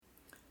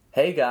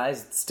Hey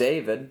guys, it's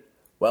David.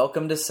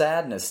 Welcome to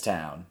Sadness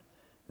Town.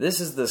 This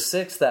is the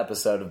 6th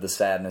episode of the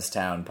Sadness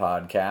Town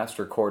podcast,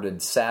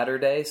 recorded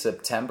Saturday,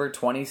 September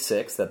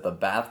 26th at the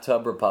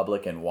Bathtub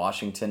Republic in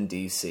Washington,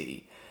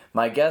 D.C.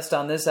 My guest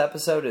on this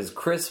episode is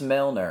Chris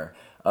Milner,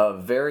 a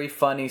very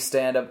funny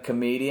stand-up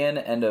comedian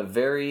and a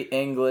very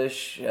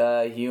English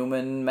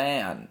human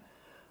man.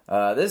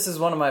 This is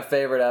one of my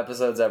favorite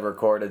episodes I've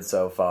recorded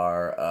so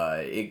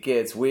far. It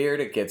gets weird,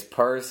 it gets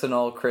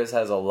personal. Chris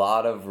has a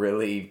lot of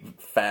really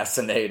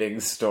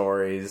fascinating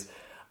stories,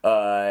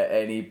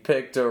 and he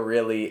picked a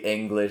really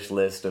English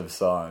list of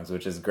songs,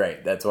 which is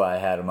great. That's why I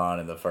had him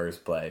on in the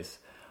first place.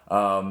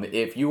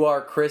 If you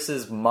are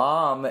Chris's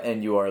mom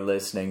and you are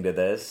listening to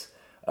this,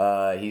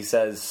 he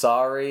says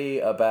sorry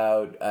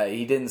about,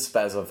 he didn't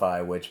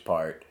specify which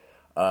part,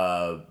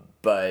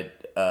 but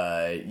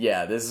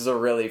this is a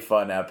really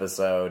fun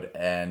episode,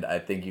 and I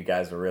think you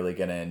guys are really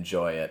going to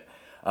enjoy it.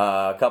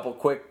 A couple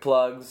quick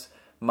plugs.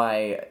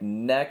 My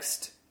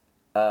next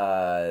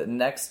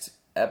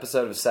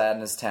episode of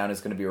Sadness Town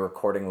is going to be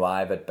recording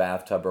live at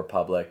Bathtub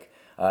Republic.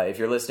 If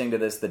you're listening to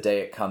this the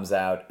day it comes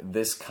out,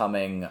 this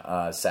coming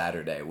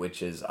Saturday,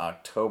 which is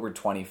October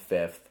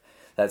 25th.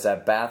 That's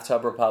at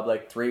Bathtub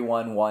Republic,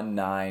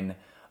 3119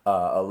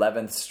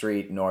 11th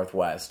Street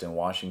Northwest in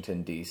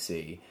Washington,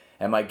 D.C.,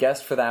 and my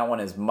guest for that one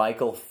is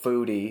Michael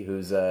Foodie,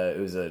 who's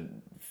a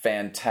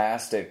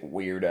fantastic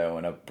weirdo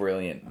and a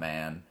brilliant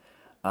man.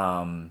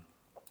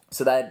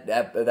 So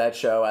that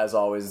show, as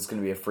always, is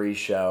going to be a free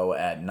show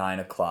at 9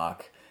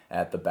 o'clock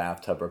at the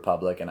Bathtub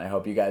Republic, and I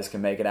hope you guys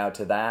can make it out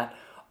to that.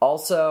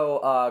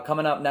 Also,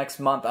 coming up next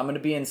month, I'm going to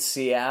be in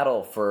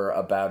Seattle for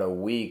about a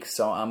week,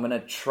 so I'm going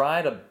to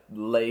try to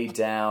lay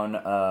down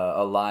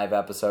a live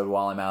episode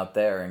while I'm out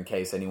there in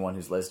case anyone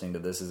who's listening to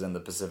this is in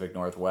the Pacific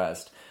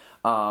Northwest.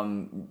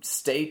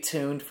 Stay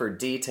tuned for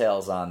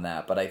details on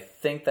that, but I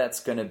think that's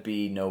going to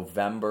be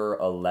November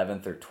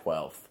 11th or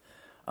 12th.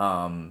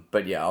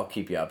 But yeah, I'll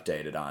keep you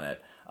updated on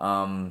it.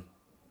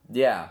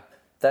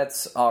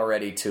 That's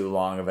already too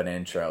long of an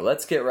intro.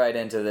 Let's get right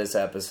into this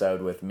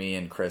episode with me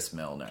and Chris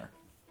Milner.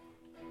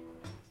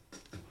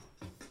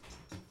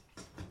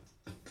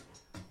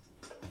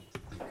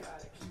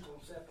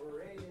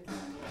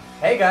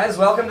 Hey guys,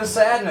 welcome to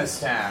Sadness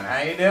Town.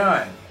 How you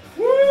doing?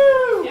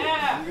 Woo!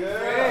 Yeah!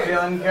 Good.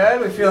 Feeling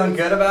good? We feeling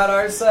good about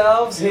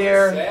ourselves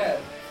here? Sad.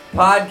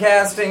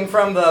 Podcasting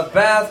from the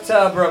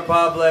Bathtub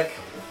Republic.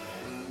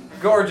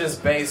 Gorgeous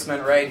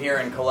basement right here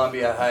in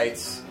Columbia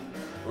Heights.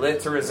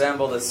 Lit to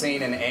resemble the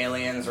scene in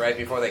Aliens right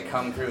before they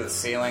come through the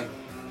ceiling.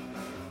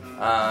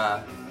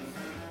 Gonna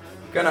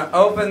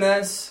open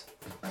this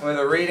with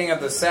a reading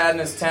of the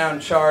Sadness Town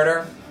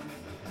Charter.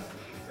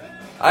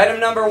 Item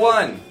number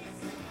 1.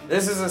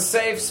 This is a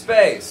safe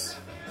space.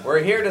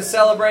 We're here to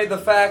celebrate the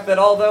fact that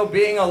although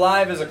being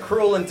alive is a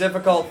cruel and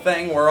difficult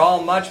thing, we're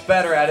all much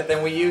better at it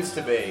than we used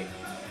to be.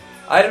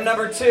 Item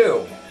number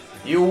 2.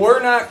 You were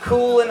not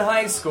cool in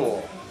high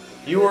school.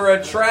 You were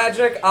a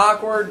tragic,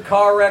 awkward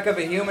car wreck of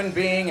a human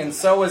being, and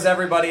so was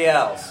everybody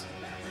else.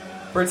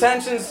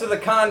 Pretensions to the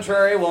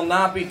contrary will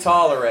not be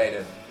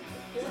tolerated.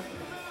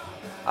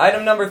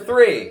 Item number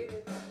 3.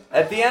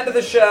 At the end of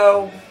the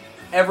show,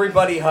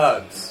 everybody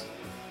hugs.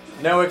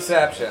 No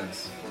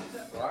exceptions.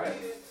 Alright.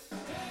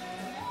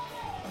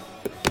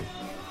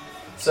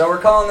 So we're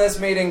calling this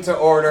meeting to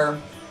order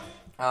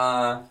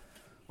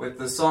with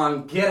the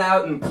song Get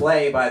Out and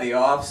Play by The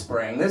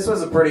Offspring. This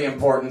was a pretty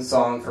important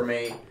song for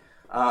me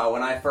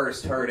when I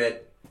first heard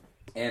it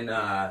in,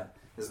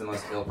 this is the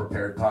most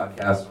ill-prepared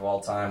podcast of all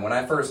time. When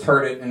I first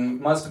heard it, and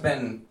must have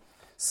been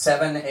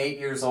 7, 8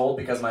 years old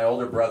because my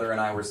older brother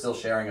and I were still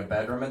sharing a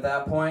bedroom at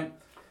that point.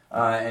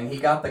 And he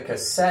got the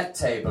cassette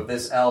tape of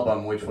this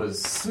album, which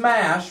was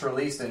Smash,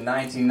 released in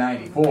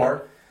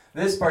 1994.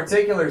 This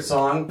particular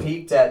song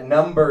peaked at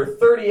number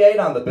 38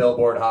 on the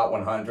Billboard Hot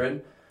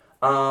 100.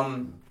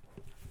 So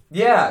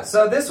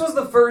this was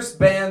the first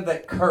band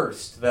that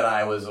cursed that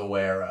I was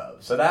aware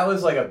of. So that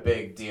was like a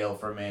big deal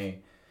for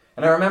me.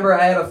 And I remember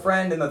I had a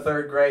friend in the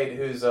 3rd grade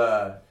whose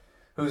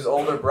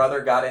older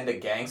brother got into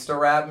gangsta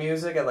rap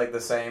music at like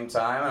the same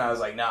time. And I was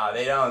like, nah,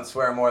 they don't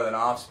swear more than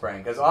Offspring.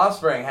 Because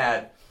Offspring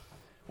had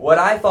what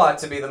I thought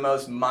to be the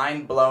most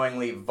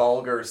mind-blowingly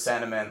vulgar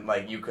sentiment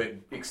like you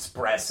could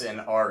express in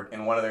art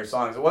in one of their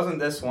songs. It wasn't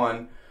this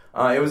one.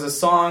 It was a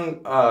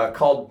song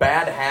called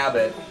Bad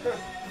Habit.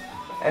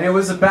 And it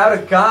was about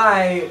a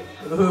guy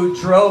who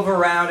drove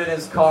around in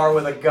his car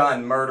with a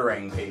gun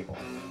murdering people.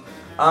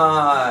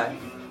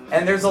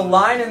 And there's a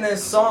line in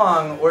this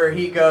song where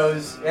he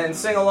goes, and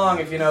sing along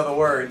if you know the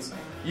words,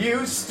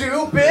 "You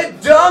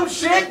stupid, dumb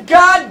shit,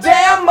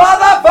 goddamn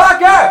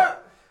motherfucker!"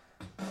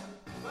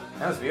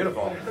 That was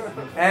beautiful.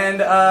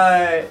 And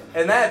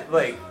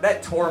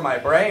that tore my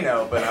brain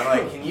open. I'm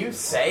like, can you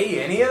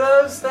say any of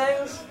those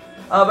things?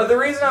 But the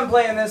reason I'm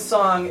playing this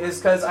song is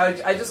because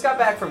I just got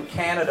back from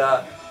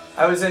Canada.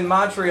 I was in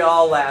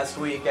Montreal last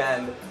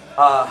weekend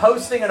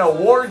hosting an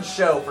awards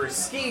show for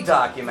ski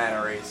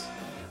documentaries.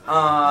 And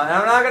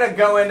I'm not going to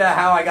go into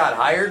how I got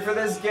hired for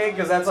this gig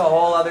because that's a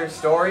whole other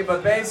story.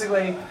 But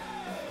basically,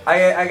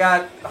 I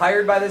got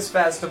hired by this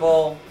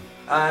festival,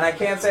 and I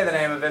can't say the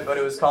name of it, but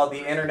it was called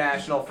the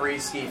International Free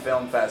Ski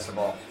Film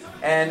Festival.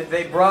 And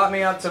they brought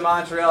me up to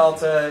Montreal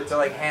to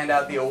like hand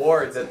out the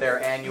awards at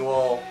their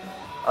annual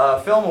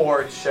film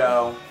awards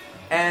show.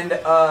 And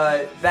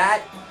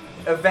that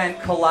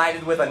event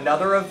collided with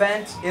another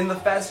event in the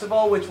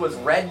festival, which was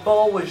Red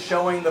Bull was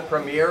showing the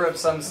premiere of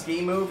some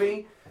ski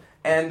movie.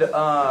 And they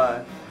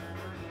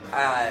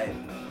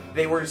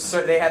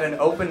had an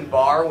open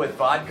bar with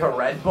vodka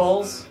Red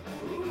Bulls.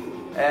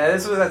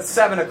 This was at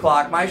 7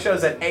 o'clock. My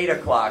show's at 8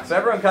 o'clock. So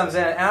everyone comes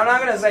in, and I'm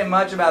not going to say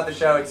much about the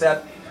show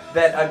except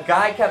that a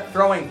guy kept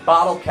throwing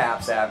bottle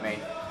caps at me,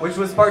 which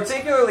was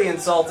particularly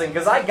insulting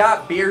because I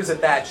got beers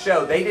at that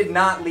show. They did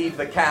not leave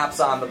the caps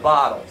on the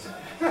bottles.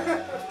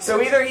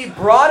 So either he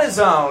brought his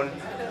own,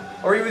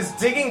 or he was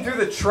digging through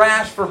the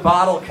trash for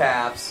bottle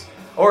caps,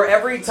 or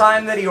every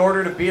time that he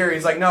ordered a beer,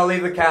 he's like, no,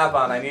 leave the cap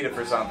on. I need it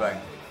for something.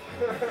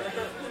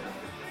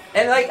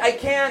 And like,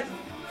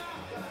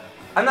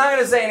 I'm not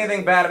going to say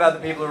anything bad about the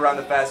people who run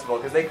the festival,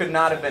 because they could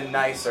not have been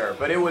nicer,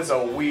 but it was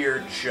a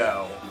weird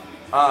show.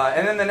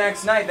 And then the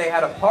next night they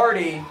had a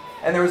party,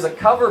 and there was a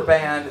cover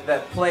band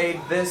that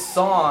played this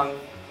song,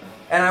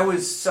 and I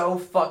was so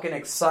fucking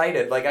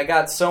excited. Like, I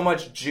got so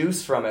much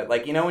juice from it.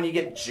 Like, you know when you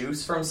get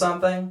juice from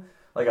something?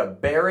 Like a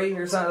berry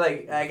or something?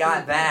 Like, I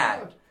got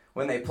that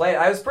when they played.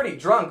 I was pretty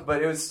drunk,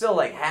 but it was still,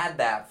 like, had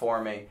that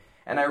for me.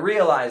 And I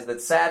realized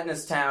that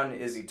Sadness Town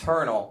is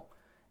eternal,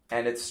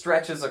 and it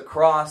stretches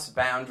across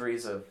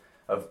boundaries of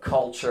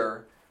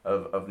culture,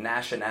 of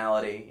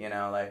nationality, you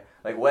know,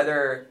 like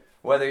whether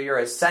you're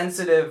a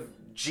sensitive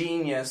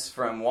genius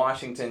from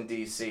Washington,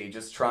 D.C.,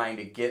 just trying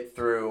to get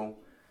through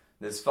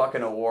this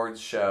fucking awards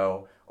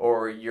show,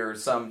 or you're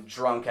some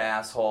drunk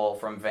asshole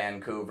from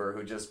Vancouver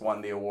who just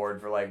won the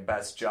award for, like,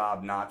 best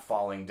job not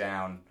falling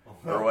down,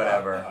 or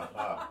whatever.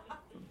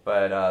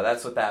 But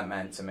that's what that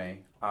meant to me.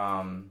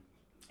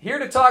 Here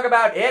to talk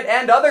about it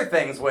and other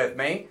things with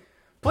me,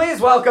 please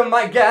welcome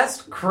my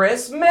guest,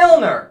 Chris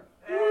Milner.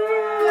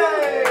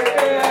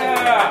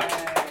 Yeah.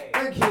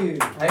 Thank you.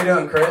 How you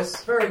doing,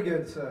 Chris? Very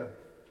good, sir.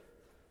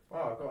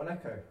 Wow, I've got an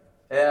echo.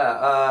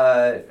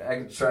 Yeah, I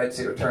can try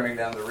turning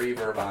down the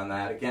reverb on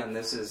that. Again,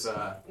 this is...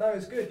 No,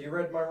 it's good. You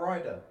read my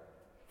rider.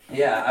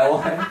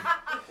 Yeah,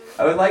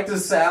 I would like to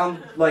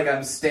sound like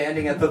I'm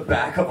standing at the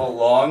back of a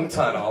long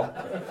tunnel.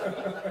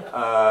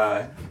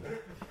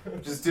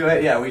 Just do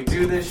it. Yeah, we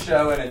do this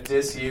show in a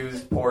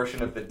disused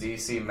portion of the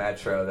DC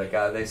Metro.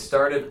 They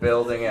started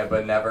building it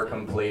but never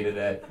completed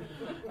it.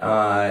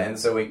 And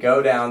so we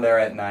go down there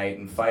at night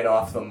and fight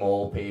off the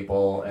mole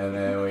people, and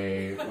then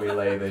we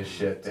lay this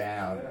shit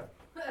down. Yeah.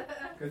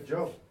 Good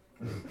job.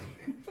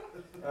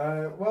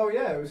 Well,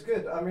 yeah, it was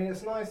good. I mean,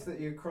 it's nice that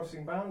you're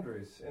crossing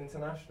boundaries,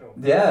 international.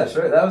 Yeah,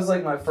 sure. That was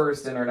like my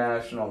first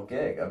international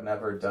gig. I've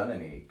never done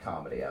any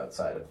comedy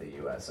outside of the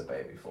US a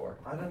bay before.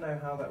 I don't know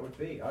how that would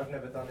be. I've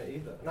never done it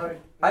either. No,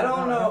 I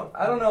don't know.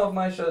 I don't know if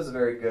my show's a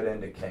very good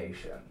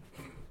indication.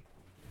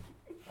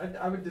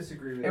 I would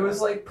disagree with it. It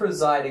was like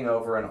presiding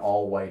over an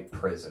all-white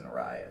prison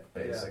riot,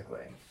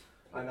 basically. Yeah.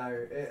 I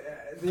know.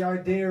 The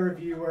idea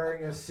of you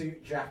wearing a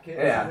suit jacket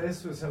to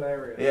this was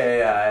hilarious.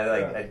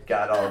 Yeah. I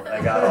got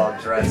all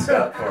dressed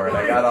up for it.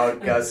 I got all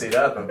gussied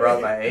up and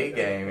brought my A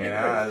game. You know,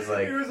 I was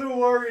like, he was all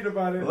worried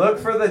about it. Look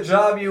for the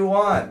job you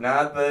want,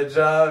 not the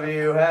job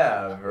you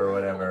have, or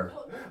whatever.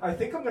 I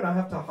think I'm gonna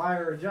have to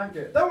hire a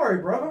jacket. Don't worry,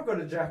 bro. I've got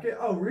a jacket.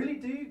 Oh, really?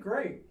 Do you?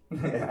 Great.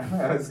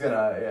 I was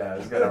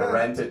gonna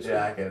rent a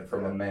jacket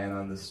from a man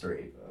on the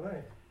street.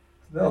 Right.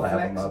 They'll have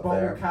them up there. Flex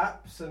bottle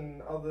caps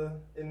and other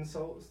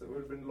insults that would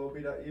have been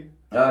lobbied at you.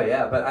 Oh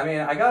yeah, but I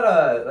mean, I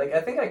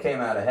think I came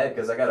out ahead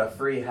because I got a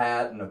free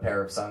hat and a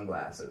pair of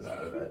sunglasses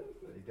out of it.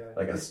 There you go.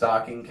 Like a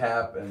stocking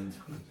cap and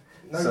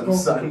some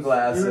goggles.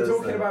 sunglasses. You were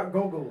talking about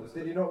goggles.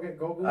 Did you not get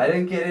goggles? I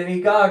didn't get any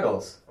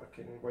goggles.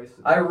 Fucking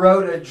wasted. I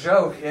wrote a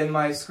joke in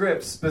my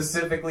script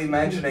specifically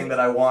mentioning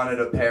that I wanted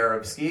a pair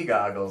of ski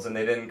goggles, and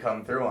they didn't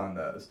come through on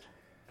those.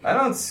 I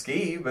don't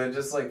ski, but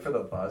just like for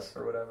the bus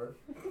or whatever.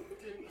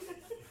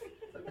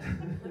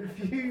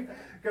 If you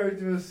go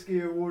to a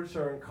ski award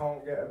show and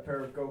can't get a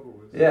pair of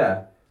goggles.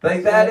 Yeah.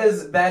 Like that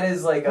is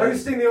like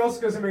hosting the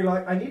Oscars and being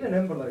like, I need an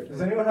envelope.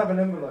 Does anyone have an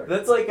envelope?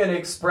 That's like an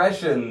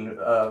expression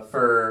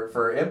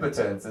for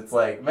impotence. It's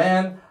like,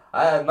 man,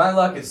 my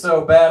luck is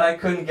so bad I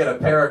couldn't get a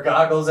pair of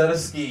goggles at a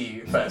ski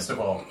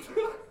festival.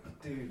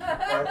 Dude,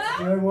 right,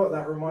 do you know what?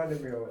 That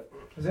reminded me of it.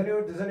 Does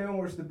anyone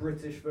watch the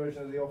British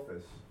version of The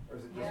Office? Or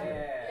is it just me?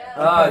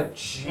 Oh,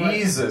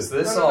 Jesus,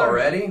 this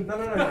already? No.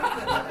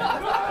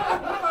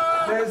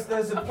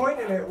 There's a point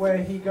in it where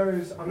he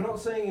goes, I'm not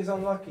saying he's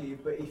unlucky,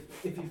 but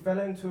if he fell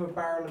into a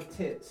barrel of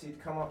tits,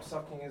 he'd come up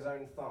sucking his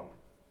own thumb.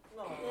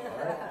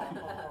 Right?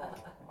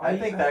 I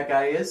think that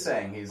guy is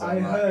saying he's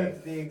unlucky. I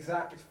heard the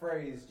exact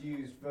phrase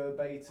used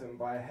verbatim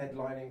by a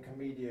headlining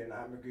comedian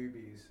at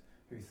Magoobies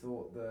who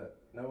thought that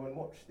no one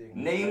watched the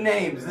English. Name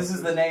names. This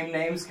is the Name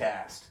Names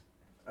cast.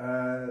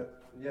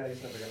 Yeah,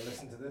 he's never going to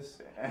listen to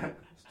this.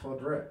 It's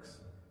Todd Rex.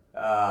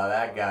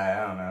 That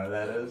guy, I don't know who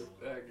that is.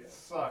 That guy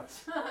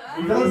sucks.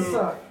 He does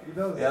suck. He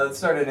does. Yeah, let's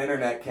start an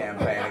internet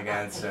campaign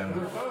against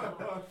him.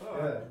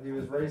 Yeah, he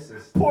was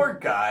racist. Poor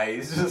guy,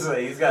 he's just like,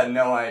 he's got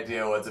no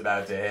idea what's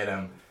about to hit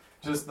him.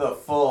 Just the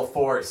full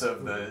force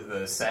of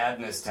the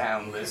Sadness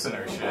Town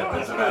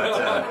listenership is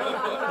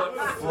about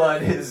to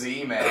flood his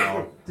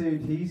email.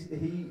 Dude,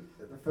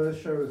 the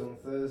first show was on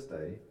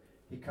Thursday.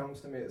 He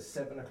comes to me at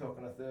 7 o'clock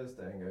on a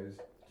Thursday and goes,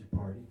 "Did you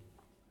party?"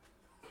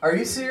 Are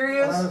you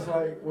serious? And I was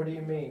like, "What do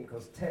you mean?"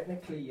 Because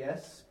technically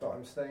yes, but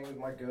I'm staying with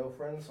my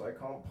girlfriend, so I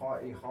can't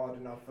party hard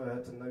enough for her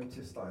to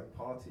notice that I'm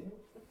partying.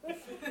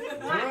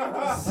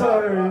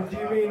 So, do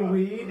you mean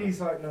weed? He's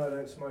like, "No, I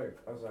don't smoke."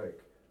 I was like,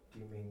 "Do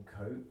you mean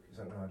coke?" He's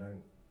like, "No, I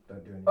don't do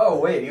anything." Oh,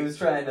 wait, he was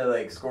trying to,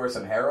 like, score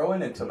some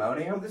heroin in Well,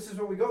 Timonium? this is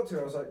what we got to.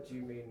 I was like, "Do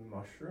you mean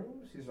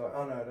mushrooms?" He's like,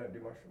 "Oh, no, I don't do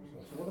mushrooms."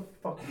 I said, "What the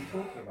fuck are you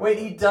talking about?" Wait,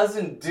 he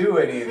doesn't do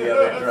any of the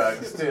other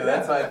drugs, too.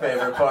 That's my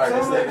favorite part.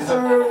 Is that So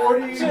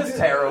what are you just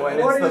do- heroin,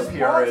 what it's is the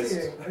purest.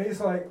 partying? And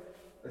he's like,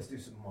 "Let's do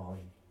some Molly."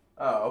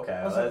 Oh, okay,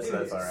 I was well, like, "Dude,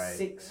 that's it's alright.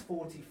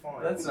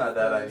 6:45. That's not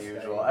that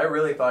unusual. I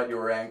really thought you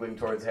were angling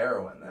towards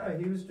heroin No, there.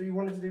 he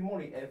wanted to do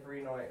Molly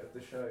every night of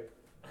the show.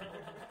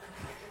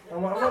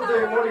 I'm like, "I'm not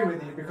doing Molly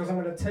with you because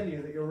I'm going to tell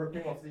you that you're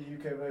ripping off the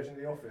UK version of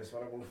The Office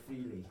when I'm all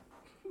feely.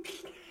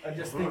 I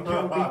just think it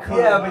would be cool."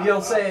 Yeah, but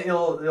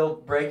you'll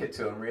break it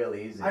to him real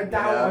easy. I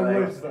doubt I like-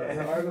 would,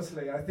 though,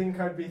 honestly. I think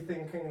I'd be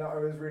thinking that I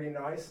was really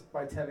nice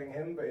by telling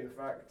him, but in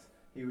fact,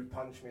 he would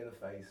punch me in the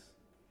face.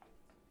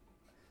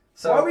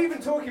 So Why are we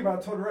even talking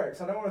about Todd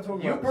Rex? I don't want to talk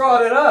about you this.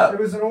 brought it up. It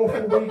was an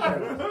awful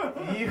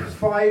weekend. You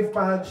 5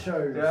 bad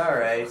shows. all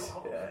right?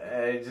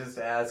 I just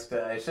asked.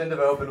 I shouldn't have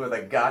opened with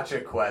a gotcha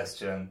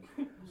question.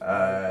 5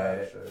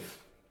 bad shows.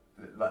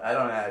 I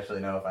don't actually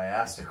know if I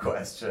asked a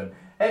question.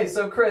 Hey,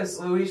 so Chris,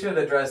 we should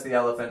address the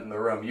elephant in the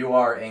room. You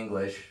are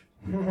English.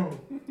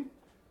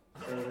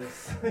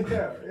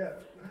 Yeah.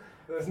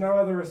 There's no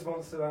other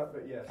response to that,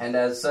 but yes. And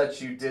as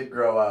such, you did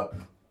grow up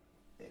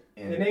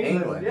in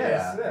England.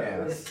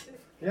 Yes,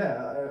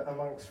 Yeah.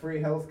 amongst free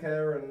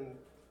healthcare and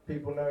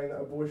people knowing that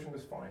abortion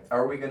was fine.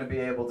 Are we going to be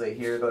able to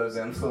hear those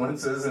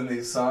influences in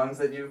these songs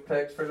that you've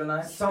picked for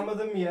tonight? Some of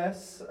them,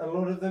 yes. A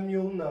lot of them,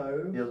 you'll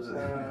know. You'll just,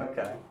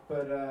 okay.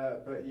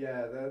 But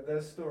yeah,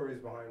 there's stories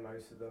behind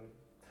most of them.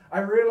 I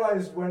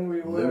realised when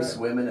we were... Loose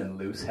women and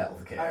loose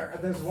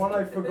healthcare. There's one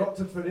I forgot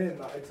to put in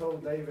that I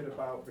told David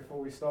about before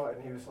we started,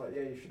 and he was like,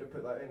 "Yeah, you should have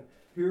put that in."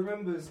 Who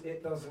remembers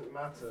 "It Doesn't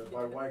Matter"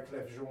 by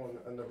Wyclef Jean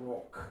and The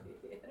Rock?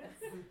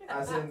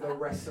 As in the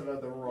wrestler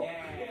The Rock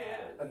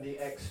and the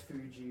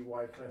ex-Fuji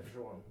Wyclef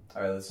Jean.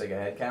 All right, let's take a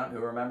head count. Who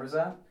remembers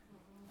that?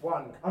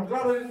 1. I'm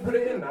glad I didn't put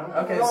it in now.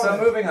 Okay, so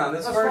moving on.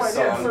 This That's first fine,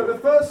 song. yeah, so the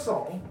first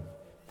song...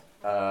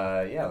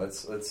 Yeah,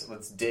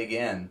 let's dig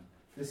in.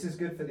 This is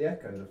good for the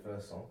echo, the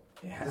first song.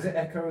 Yeah. Does it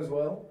echo as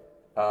well?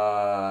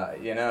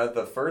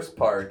 The first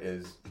part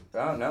is...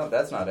 Oh, no,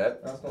 that's not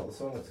it. That's not the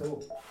song at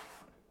all.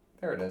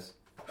 There it is.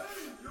 Hey,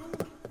 you!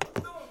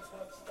 Don't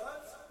touch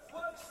that!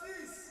 Watch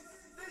this!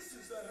 This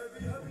is the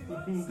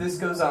heavy nuts! This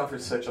goes on for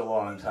such a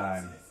long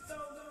time. Down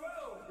the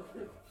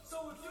road!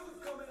 So if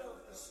you're coming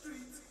out the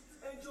street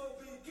and you're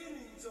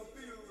beginning to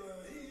feel the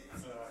heat,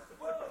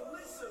 well,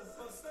 listen,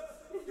 buster,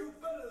 you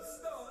better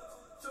start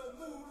to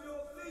move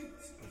your feet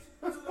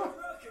to the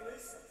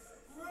rockinest,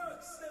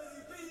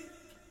 rock-steady beat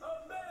of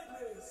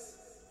madness!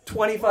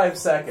 25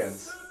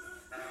 seconds.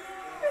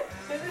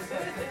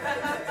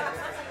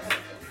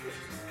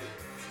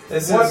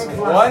 This is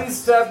One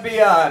Step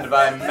Beyond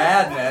by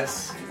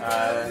Madness.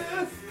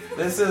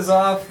 This is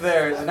off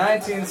their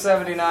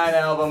 1979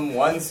 album,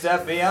 One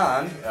Step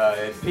Beyond.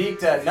 It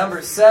peaked at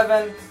number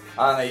 7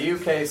 on the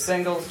UK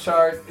singles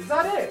chart. Is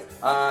that it?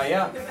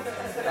 Yeah,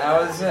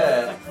 that was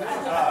it.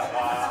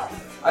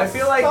 I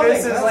feel like Stunning,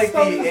 this is that's like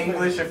stunning. the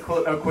English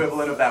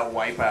equivalent of that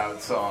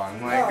Wipeout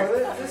song. Like, Oh,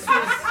 this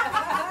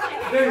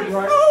was... Dude,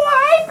 right?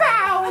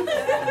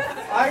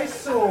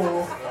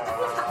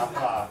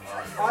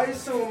 I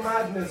saw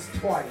Madness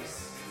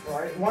twice,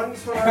 right?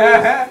 Once when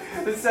I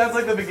was... This sounds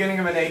like the beginning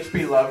of an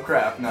H.P.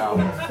 Lovecraft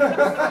novel.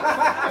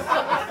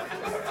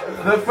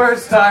 The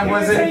first time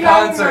was He was in a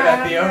young concert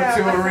at the man, O2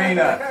 yeah.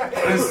 Arena.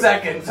 The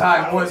second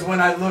time was when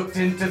I looked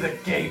into the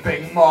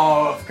gaping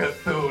maw of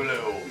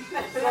Cthulhu.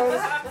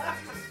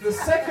 The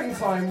second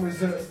time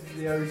was at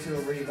the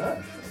O2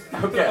 Arena.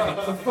 Okay.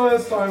 The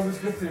first time was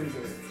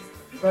Cthulhu.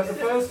 But the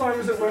first time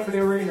was at Wembley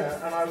Arena,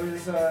 and I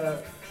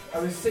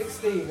was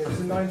 16. It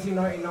was in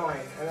 1999,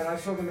 and then I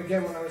saw them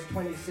again when I was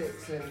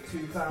 26 in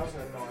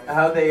 2009.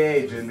 How'd they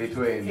age in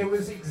between? It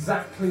was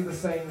exactly the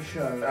same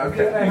show.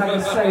 Okay. They had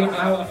the same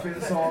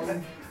outfits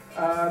on,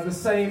 the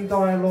same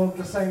dialogue,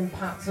 the same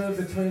patter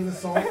between the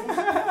songs.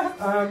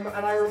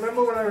 And I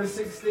remember when I was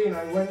 16,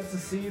 I went to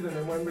see them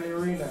in Wembley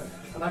Arena,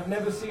 and I've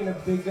never seen a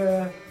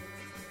bigger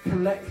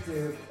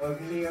collective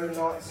of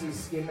neo-Nazi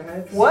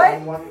skinheads What?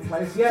 in one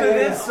place. To Yeah,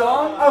 this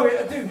song? Oh,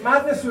 yeah, dude,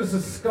 Madness was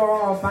a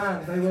ska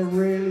band. They were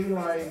really,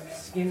 like,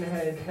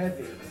 skinhead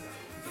heavy.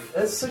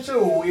 That's such a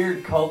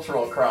weird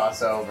cultural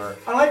crossover.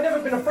 And I'd never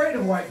been afraid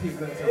of white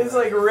people until It's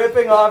then. like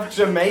ripping off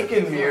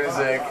Jamaican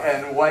music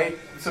and white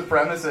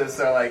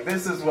supremacists are like,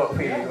 this is what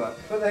we want.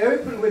 But they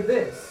opened with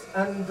this,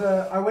 and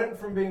I went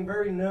from being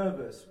very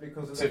nervous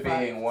because of To the fact,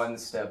 being one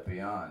step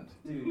beyond.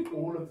 dude,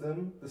 all of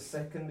them, the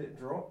second it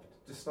dropped,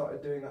 just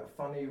started doing that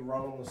funny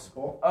run on the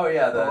spot. Oh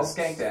yeah, the Box.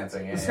 skank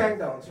dancing. Yeah, The skank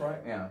dance, right?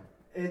 Yeah.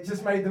 It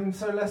just made them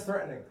so less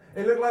threatening.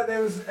 It looked like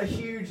there was a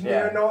huge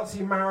Yeah.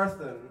 neo-Nazi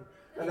marathon,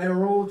 and they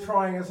were all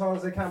trying as hard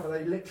as they can, but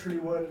they literally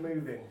weren't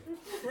moving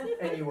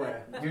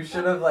anywhere. You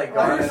should have like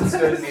gone and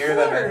stood near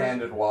them and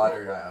handed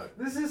water out.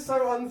 This is so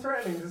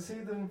unthreatening to see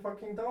them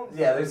fucking dance.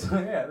 Yeah,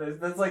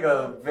 that's like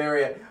a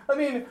very. I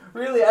mean,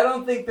 really, I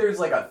don't think there's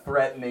like a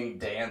threatening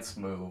dance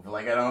move.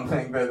 Like, I don't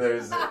think that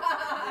there's.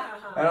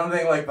 I don't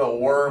think like the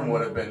worm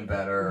would have been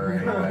better or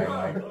anything.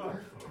 Like,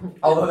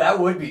 although that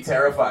would be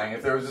terrifying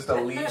if there was just a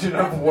legion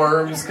of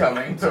worms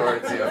coming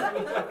towards you.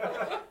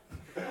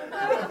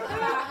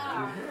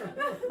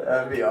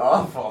 That'd be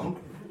awful.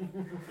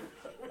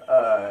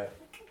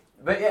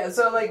 But yeah,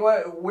 so like,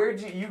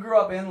 where'd you grew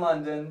up in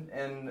London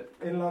and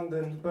In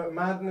London, but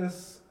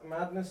Madness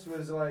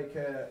was like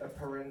a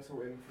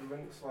parental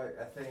influence. Like,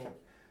 I think,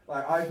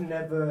 like, I've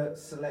never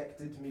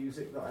selected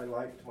music that I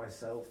liked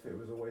myself. It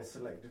was always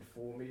selected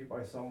for me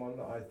by someone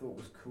that I thought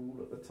was cool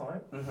at the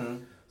time. Mm-hmm.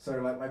 So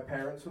like, my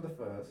parents were the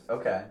first.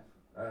 Okay.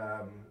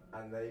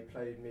 And they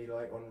played me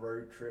like on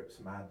road trips,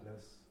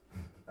 Madness,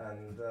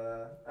 and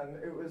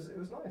it was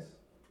nice.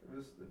 It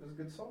was a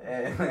good song.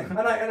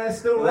 and I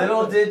still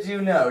Little like it. did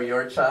you know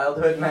your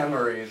childhood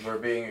memories were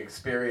being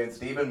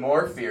experienced even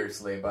more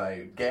fiercely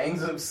by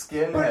gangs of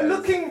skinheads. But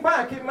looking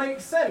back, it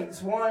makes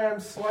sense why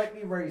I'm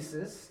slightly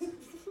racist.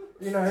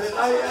 You know,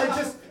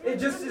 it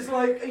just is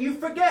like, you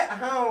forget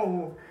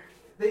how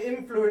the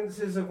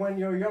influences of when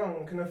you're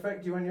young can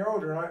affect you when you're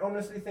older. And I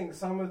honestly think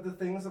some of the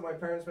things that my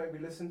parents made me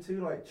listen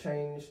to like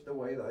changed the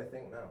way that I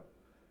think now.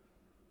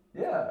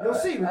 Yeah. You'll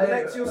see with the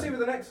next. You'll see with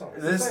the next song.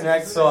 It's the This same,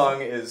 next it's the same.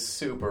 song is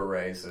super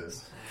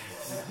racist.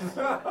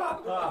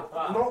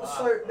 Not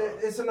so.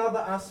 It's another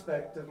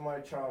aspect of my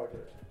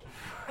childhood.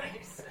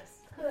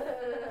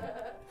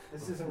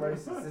 This isn't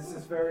racist. This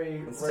is very.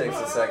 This takes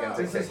a second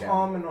to This kick is in.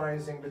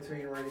 harmonizing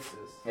between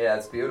races. Yeah,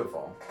 it's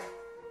beautiful.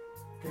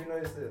 Who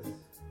knows this?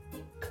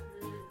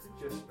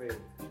 Just me.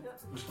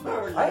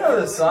 I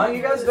know this song.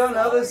 You guys don't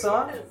know this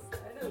song?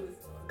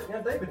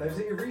 Yeah, David knows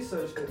it. You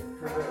researched it.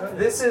 For a bit earlier.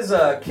 This is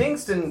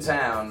Kingston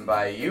Town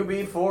by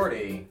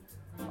UB40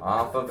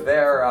 off of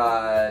their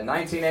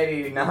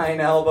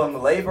 1989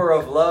 album Labor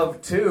of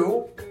Love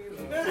 2.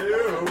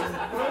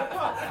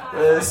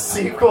 The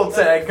sequel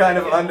tag kind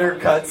of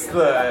undercuts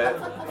the...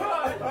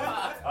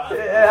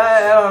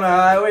 I don't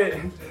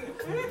know.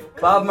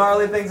 Bob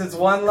Marley thinks it's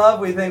one love.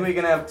 We think we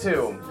can have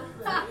two.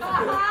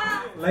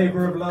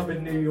 Labor of Love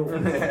in New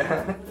York.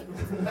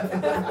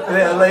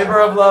 Yeah, Labor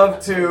of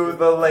Love to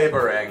the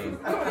Laboring.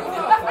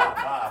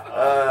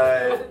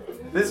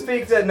 This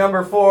peaked at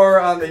number 4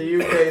 on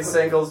the UK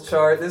singles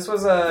chart. This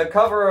was a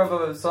cover of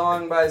a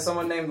song by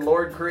someone named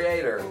Lord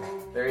Creator.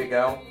 There you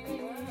go.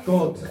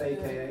 God,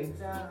 a.k.a.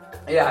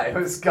 Yeah, it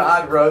was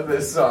God wrote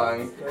this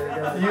song.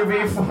 There you go.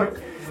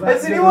 UB4. That's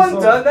Has the anyone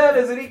song. done that?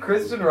 Has any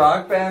Christian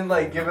rock band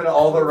like given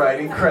all the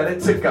writing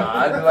credit to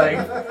God? Like,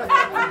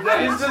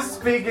 he's just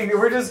speaking.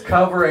 We're just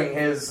covering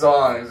his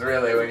songs,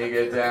 really, when you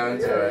get down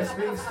Yeah, to he it.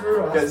 speaks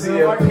through us. Because he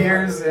They're like-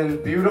 appears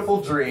in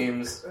beautiful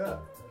dreams, Yeah.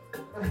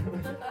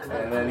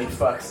 and then he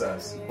fucks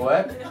us.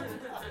 What?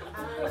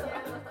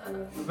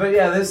 But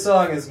yeah, this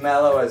song is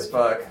mellow as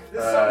fuck.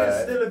 This song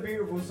is still a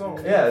beautiful song.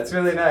 Yeah, it's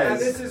really And nice.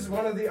 this is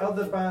one of the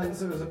other bands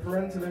that was a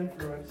parental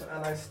influence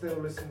and I still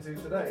listen to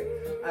today.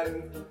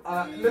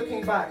 And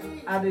looking back,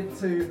 added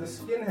to the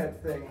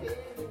skinhead thing,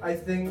 I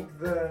think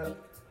the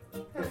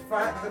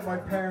fact that my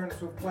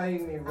parents were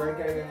playing me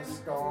reggae and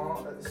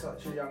ska at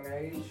such a young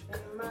age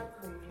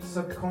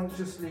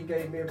subconsciously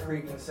gave me a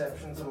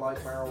preconception to like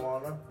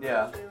marijuana.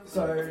 Yeah,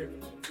 So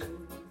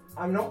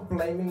I'm not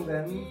blaming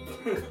them.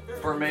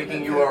 for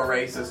making you a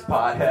racist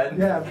pothead.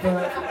 Yeah,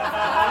 but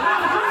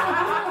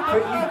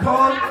you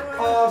can't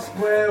ask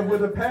where were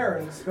the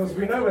parents, because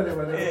we know where they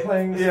were. They were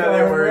playing Yeah, ska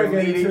they and were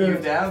reggae leading to you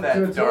a- down to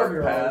a that dark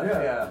 12-year-old, path.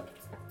 yeah. Yeah.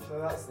 So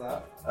that's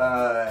that.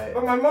 Uh,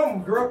 But my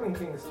mum grew up in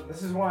Kingston.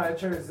 This is why I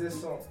chose this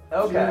song.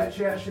 Okay.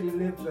 She actually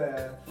lived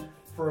there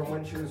from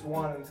when she was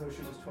 1 until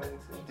she was 20.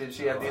 did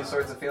she have these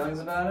sorts of feelings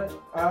about it?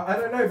 I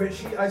don't know, but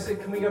I said,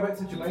 can we go back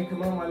to Jamaica,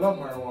 Mum? I love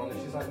marijuana.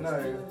 She's like,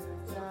 no,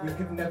 we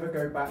could never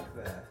go back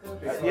there.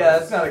 Because- Yeah,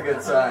 that's not a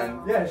good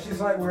sign. Yeah,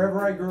 she's like,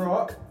 wherever I grew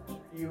up,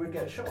 you would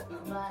get shot.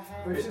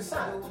 Which is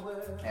sad.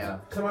 Yeah.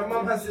 So my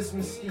mum has this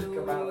mystique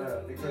about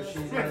her because she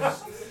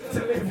used to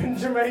live in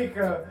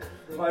Jamaica,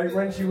 like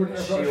when she wouldn't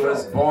have got She shot.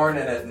 was born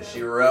in it and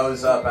she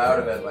rose up out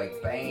of it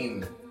like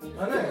Bane.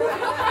 I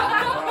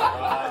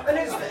know. And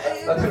it's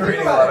I've been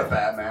reading a lot of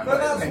Batman But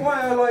that's lately.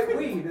 why I like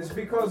weed, is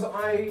because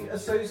I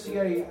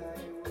associate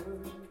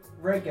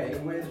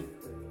reggae with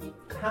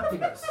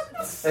happiness.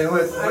 And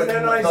with And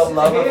then I the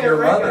love of hear your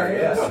reggae mother, and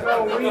yeah.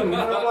 smell weed, and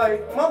I'm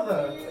like,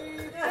 mother.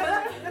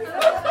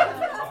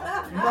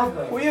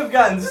 mother. We have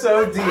gotten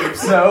so deep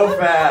so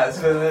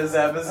fast in this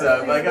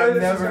episode. Like I've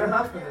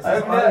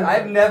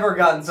never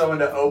gotten someone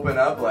to open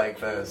up like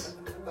this.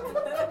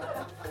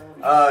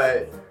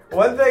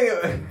 One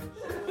thing.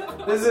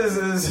 This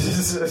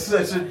is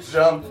such a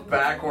jump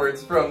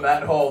backwards from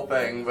that whole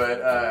thing, but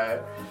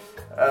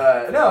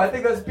no, I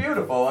think that's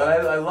beautiful, and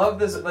I love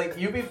this. Like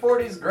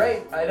UB40's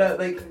great. I don't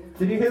like.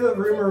 Did you hear the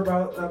rumor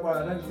about? Well,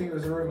 I don't think it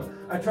was a rumor.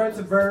 I tried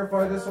to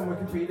verify this on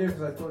Wikipedia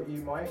because I thought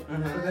you might.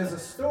 But there's a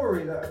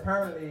story that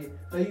apparently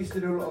they used to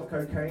do a lot of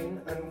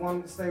cocaine, and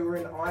once they were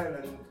in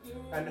Ireland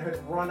and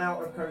had run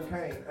out of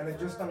cocaine and had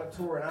just done a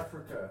tour in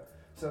Africa,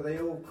 so they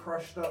all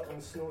crushed up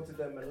and snorted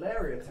their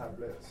malaria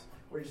tablets,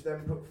 which then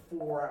put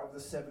 4 out of the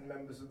 7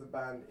 members of the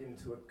band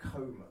into a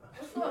coma.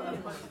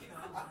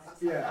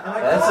 Yeah,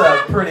 that's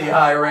a pretty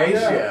high ratio.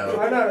 Yeah,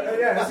 I know.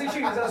 Yeah,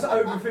 essentially that's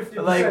over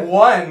 50%. Like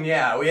 1,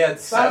 yeah, we had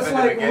 7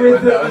 like to begin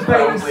with. That was rhythm,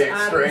 probably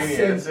bass,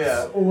 extraneous. and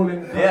Yeah, synths all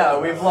in. yeah,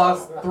 we've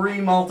lost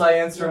 3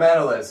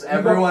 multi-instrumentalists.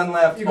 Everyone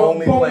left you got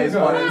only plays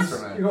bongos, one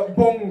instrument. You got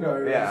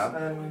bongos. Yeah.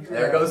 And,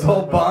 There goes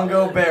old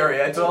Bongo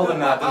Barry. I told him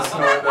not to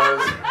snort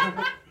those.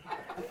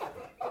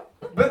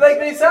 But like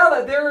they sound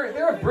like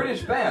they're a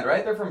British band,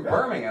 right? They're from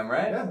Birmingham,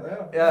 right? Yeah, they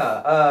are.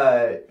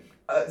 Yeah.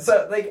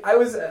 So like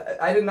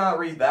I did not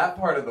read that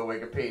part of the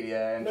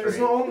Wikipedia entry. No, it's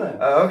not on there.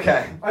 Oh,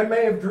 okay. I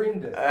may have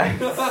dreamed it.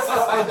 But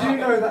I do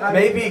know that.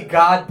 Maybe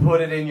God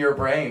put it in your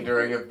brain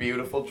during a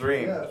beautiful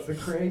dream. Yeah, the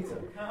creator.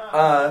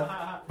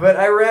 But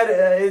I read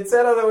it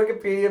said on the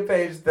Wikipedia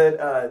page that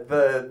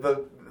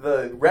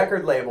the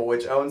record label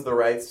which owns the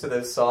rights to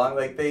this song,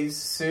 like they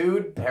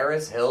sued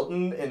Paris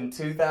Hilton in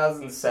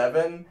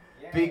 2007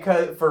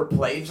 for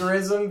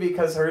plagiarism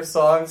because her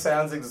song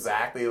sounds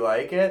exactly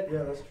like it.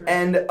 Yeah, that's true.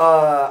 And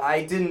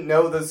I didn't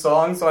know the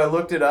song, so I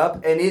looked it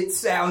up, and it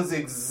sounds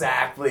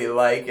exactly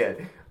like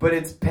it. But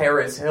it's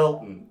Paris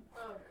Hilton.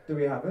 Do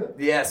we have it?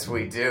 Yes,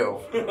 we do.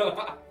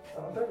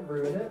 Oh, don't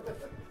ruin it.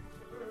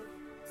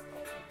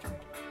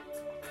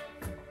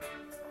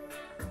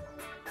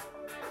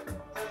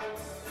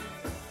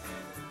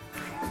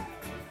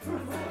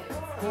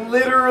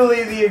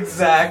 Literally the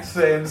exact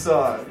same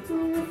song.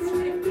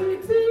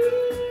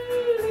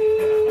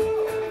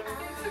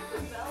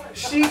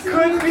 She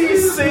could be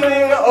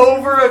singing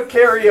over a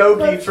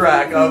karaoke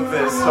track of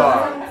this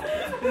song.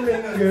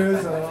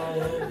 Lingers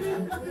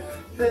on.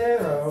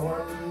 There are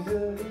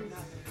wonders.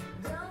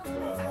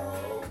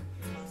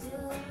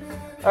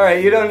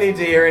 Alright, you don't need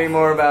to hear any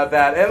more about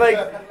that. And like,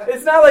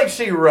 it's not like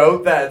she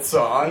wrote that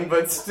song,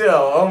 but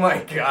still, oh my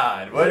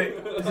god. What?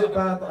 Is it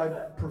bad that I'm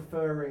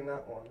preferring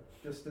that one?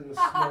 Just in the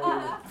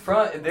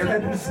small...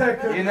 10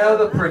 seconds. You know,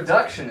 the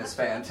production is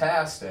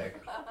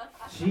fantastic.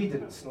 She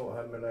didn't snort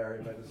her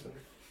malaria medicine.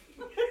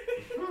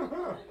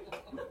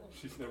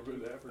 She's never been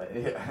to Africa.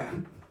 Yeah.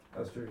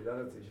 That's true. I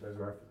don't think she knows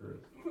where Africa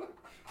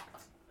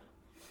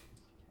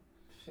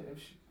is.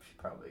 She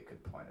probably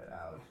could point it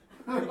out.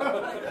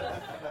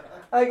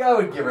 Like, I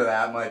would give her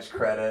that much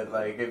credit.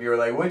 Like, if you were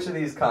like, which of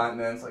these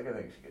continents? Like, I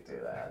think she could do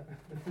that.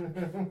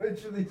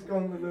 Which of these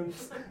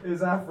continents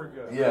is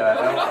Africa? Yeah.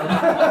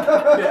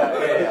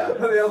 Yeah.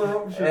 The other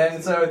options.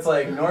 And so it's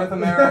like North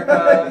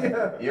America,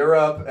 Yeah.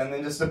 Europe, and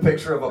then just a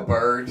picture of a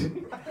bird.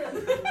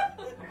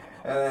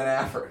 And then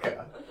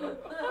Africa.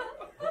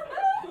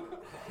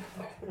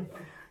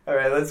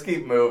 Alright, let's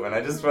keep moving.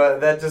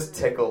 That just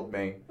tickled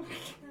me.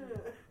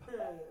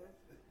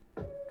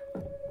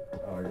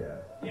 Oh, yeah.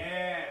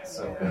 Yeah.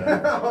 So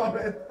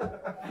good.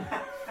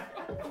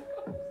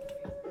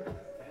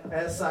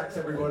 Air sax,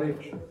 everybody.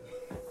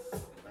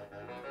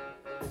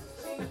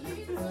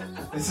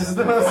 This is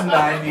the most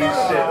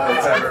 90s shit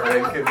that's ever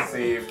been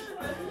conceived.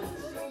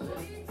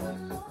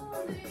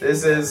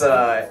 This is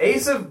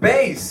Ace of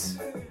Base,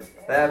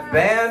 that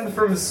band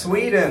from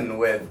Sweden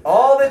with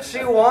All That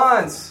She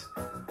Wants,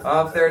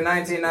 off their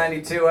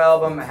 1992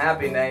 album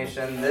Happy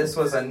Nation. This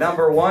was a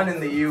 #1 in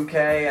the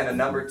UK and a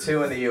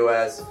 #2 in the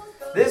US.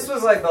 This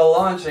was like the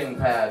launching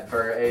pad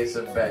for Ace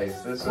of Base.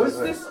 This was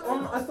this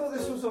on? I thought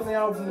this was on the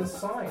album The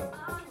Sign.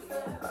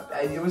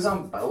 It was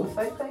on both,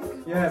 I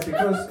think. Yeah,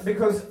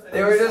 because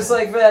They were just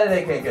like, man,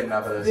 they can't get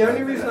enough of this. the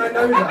only reason I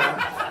know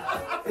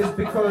that is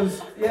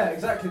because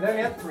exactly. They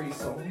only had 3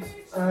 songs.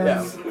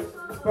 Yeah.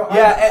 But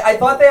Yeah, I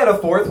thought they had a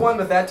 4th one,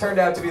 but that turned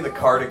out to be the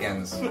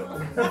Cardigans.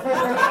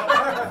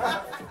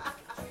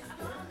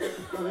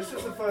 Well, this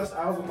is the first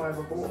album I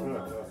ever bought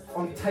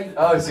on tape.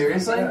 Oh,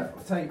 seriously? Yeah,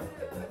 on tape.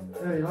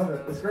 Yeah, you love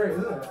it. It's great,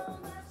 isn't it?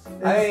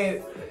 I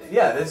mean,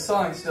 yeah, this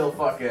song still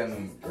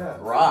fucking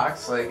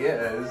rocks. Like, it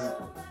is.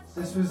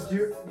 This was.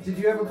 Did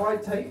you ever buy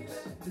tapes?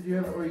 Did you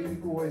ever, or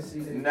you always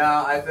CD?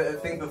 No, I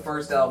think the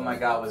first album I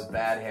got was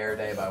Bad Hair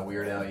Day by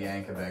Weird Al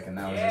Yankovic, and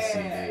that was a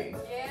CD.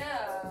 Yeah.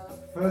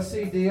 First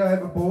CD I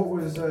ever bought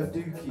was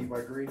Dookie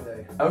by Green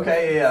Day.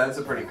 Okay, yeah, that's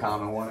a pretty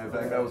common one. I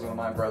think that was one of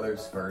my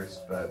brother's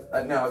first, but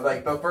no,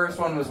 like the first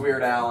one was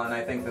Weird Al, and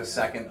I think the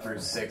 2nd through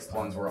 6th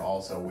ones were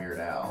also Weird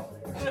Al.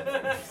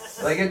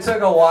 Like it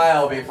took a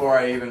while before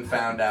I even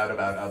found out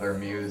about other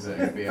music.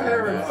 To be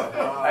honest,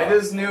 I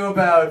just knew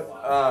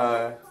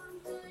about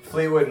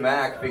Fleetwood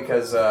Mac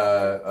because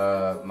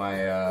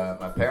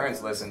my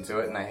parents listened to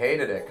it and I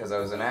hated it because I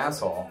was an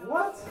asshole.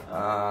 What?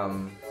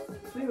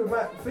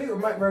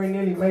 Fleetwood Mac very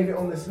nearly made it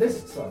on this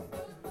list, son.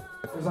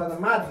 It was like the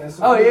madness.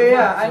 Oh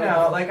yeah, I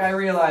know. Like I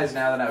realize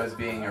now that I was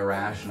being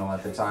irrational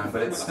at the time,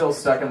 but it's still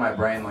stuck in my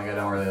brain. Like I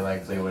don't really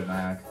like Fleetwood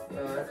Mac.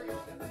 Alright.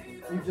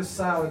 You've just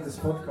soured this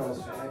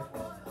podcast, Jay.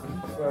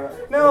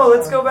 But No,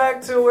 let's go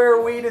back to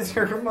where weed is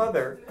your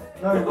mother.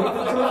 No, we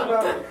can talk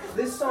about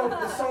this song.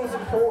 This song's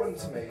important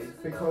to me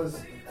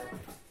because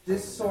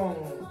this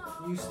song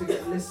used to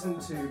get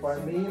listened to by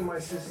me and my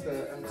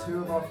sister and two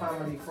of our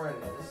family friends,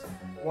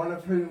 one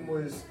of whom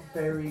was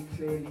very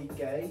clearly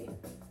gay.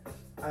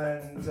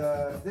 And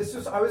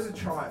I was a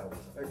child,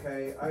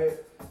 okay?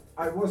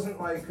 I wasn't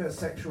like a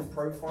sexual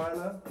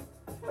profiler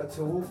at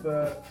all,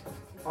 but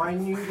I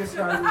knew this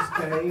guy was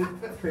gay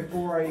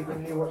before I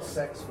even knew what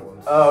sex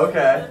was. Oh,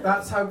 okay.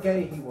 That's how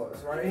gay he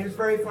was, right? And he was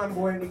very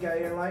flamboyantly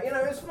gay and like,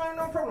 it's fine,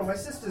 no problem, my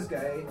sister's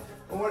gay,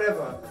 or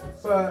whatever.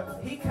 But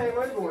he came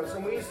over once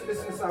and we used to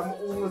listen to this album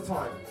all the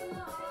time.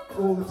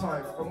 All the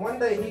time. And one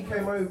day he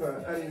came over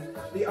and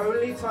the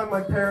only time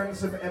my parents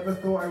have ever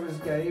thought I was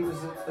gay was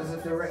as a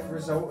direct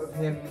result of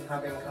him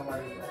having come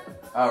over.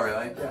 Oh,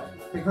 really? Yeah.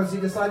 Because he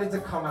decided to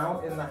come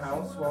out in the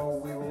house while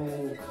we were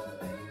all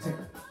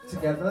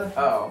together.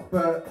 Oh.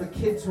 But the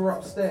kids were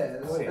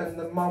upstairs Wait. and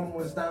the mum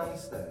was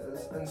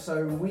downstairs, and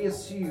so we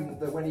assumed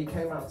that when he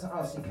came out to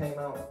us, he came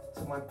out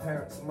to my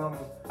parents' mum.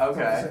 Okay.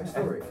 The same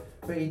story,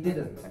 but he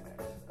didn't.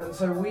 And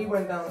so we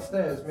went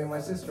downstairs, me and my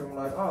sister, and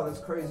were like, "Oh, that's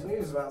crazy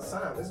news about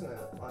Sam, isn't it?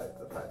 Like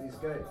the fact he's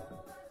gay."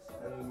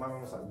 And my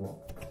mum was like, "What?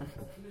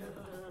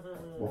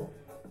 What?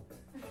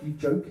 You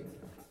joking?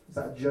 Is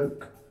that a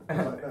joke?" I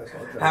was like, "No, it's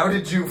not a joke." How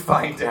did you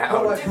find Got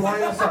out? like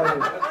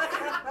blindsided.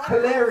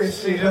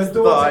 Hilariously, She her just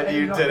daughter thought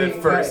you ended up did being it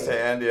gay.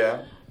 firsthand,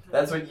 yeah.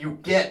 That's what you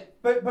get.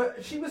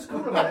 But she was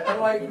cool about it, and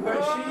like,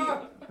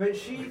 but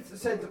she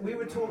said that we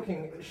were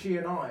talking, she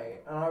and I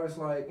was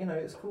like,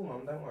 it's cool,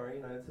 Mum, don't worry,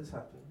 this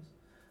happens.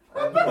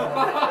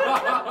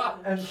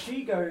 And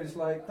she goes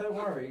like, don't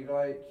worry,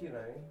 like,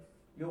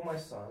 you're my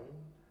son.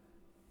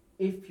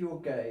 If you're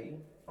gay,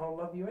 I'll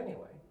love you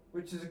anyway,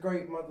 which is a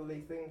great motherly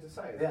thing to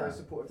say. It's a very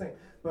supportive thing.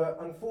 But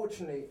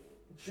unfortunately,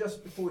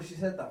 just before she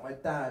said that, my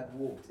dad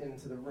walked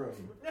into the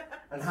room,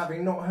 and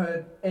having not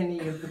heard any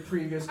of the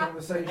previous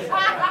conversation,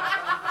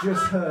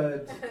 just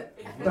heard,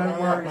 "Don't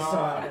worry,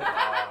 son.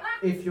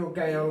 If you're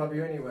gay, I'll love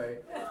you anyway."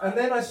 And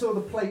then I saw the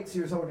plates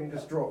he was holding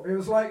just drop. It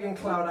was like in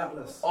Cloud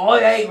Atlas. I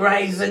ain't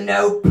raising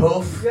no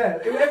puff. Yeah,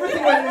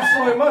 everything went in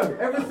slow-mo.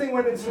 Everything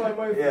went in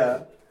slow-mo.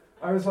 Yeah.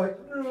 I was like,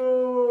 no.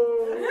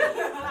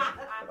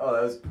 Oh,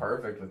 that was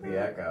perfect with the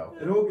echo.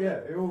 It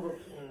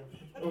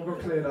all got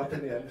cleared up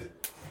in the end.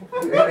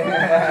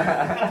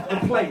 The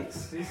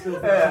plates. He still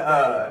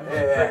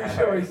pretty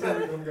sure he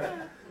said it was good.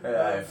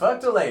 I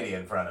fucked a lady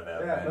in front of him.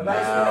 Yeah, and but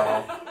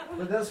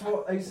now... that's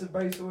what Ace of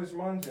Base always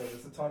reminds me of.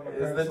 It's the time my Is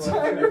parents the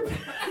saw time it.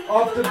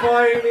 After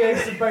buying the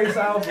Ace of Base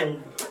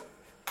album,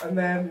 and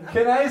then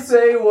Can I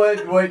say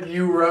what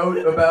you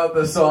wrote about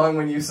the song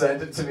when you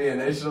sent it to me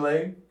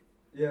initially?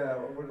 yeah,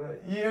 what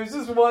did It was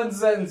just one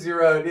sentence you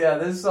wrote. Yeah,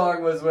 this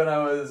song was when I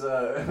was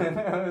when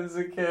I was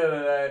a kid,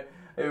 and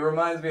it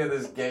reminds me of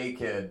this gay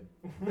kid.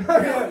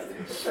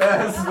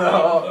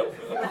 So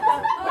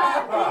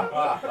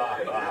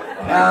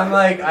I'm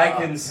like, I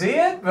can see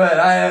it, but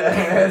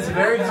it's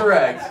very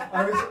direct.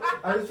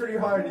 I was pretty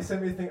hard, and he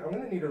sent me a thing. I'm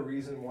gonna need a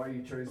reason why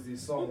you chose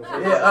these songs.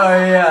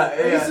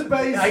 Ace of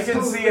Base I can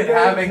is see the it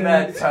having gay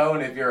that kid.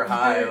 tone if you're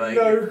high. Like,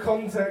 no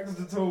context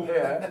at all.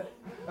 yeah.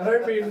 I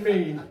don't mean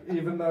me,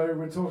 even though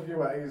we're talking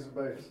about Ace of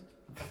Base.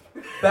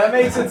 That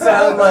makes it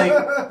sound like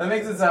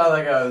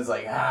I was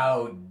like,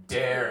 how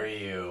dare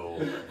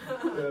you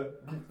Yeah.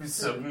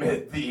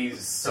 submit these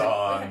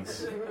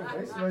songs?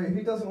 Ace of Base.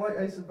 Who doesn't like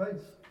Ace of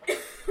Base?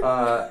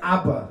 Uh,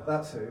 ABBA,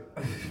 that's who.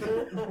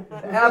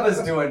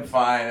 ABBA's doing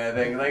fine, I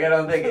think. Like, I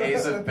don't think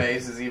Ace of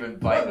Base is even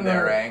biting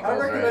their ankles I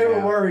reckon right they were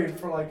now. worried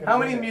for like a How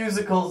many minute.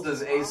 musicals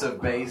does Ace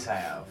of Base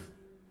have?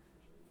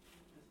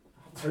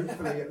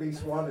 Hopefully at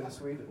least one in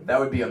Sweden. That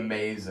would be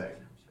amazing.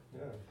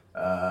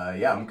 Yeah.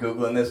 Yeah, I'm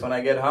Googling this when I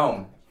get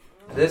home.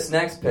 This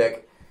next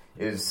pick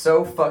is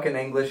so fucking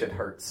English it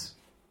hurts.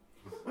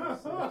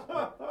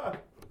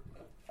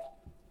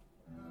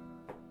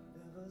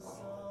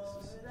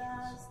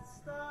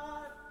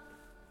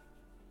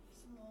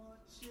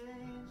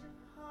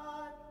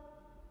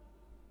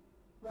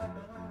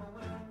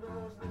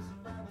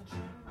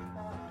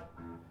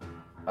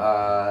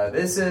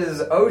 This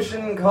is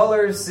Ocean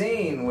Color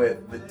Scene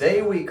with The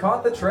Day We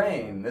Caught the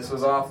Train. This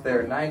was off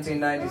their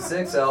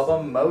 1996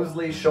 album,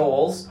 Moseley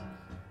Shoals.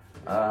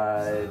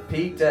 It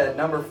peaked at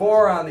number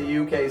 4 on the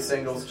UK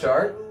singles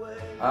chart.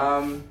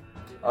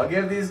 I'll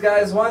give these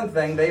guys one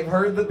thing, they've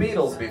heard the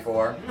Beatles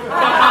before.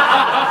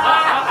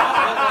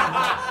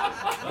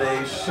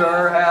 They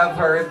sure have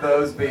heard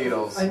those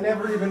Beatles. I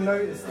never even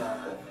noticed that.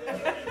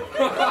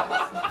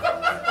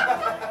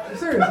 I'm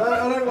serious,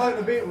 I don't like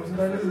the Beatles and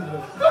don't listen to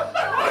them.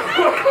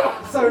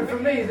 So for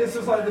me, this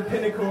was like the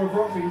pinnacle of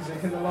rock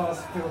music in the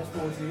last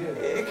 40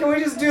 years. Can we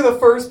just do the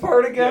first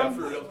part Yeah, again?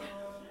 for real.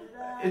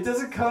 It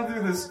doesn't come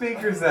through the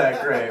speakers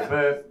that great,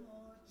 but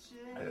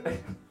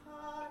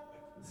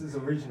This is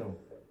original.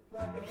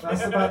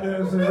 That's about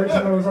as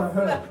original as I've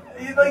heard.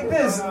 like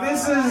this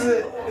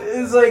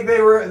is like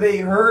they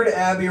heard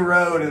Abbey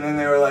Road and then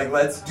they were like,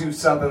 let's do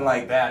something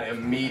like that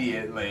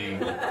immediately.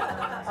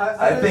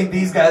 I think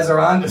these guys are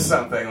onto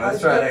something. Let's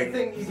I try don't to.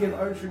 think you give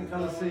Ocean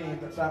Colour Scene,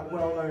 that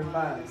well-known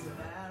band,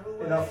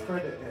 enough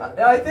credit here.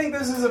 I think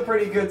this is a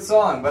pretty good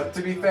song, but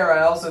to be fair,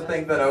 I also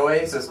think that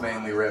Oasis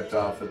mainly ripped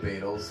off the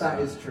Beatles. That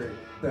is true.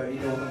 Dirty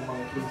Northern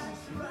Monkeys.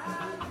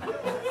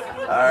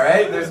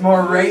 Alright, there's more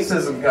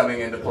racism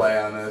coming into play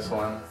on this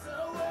one.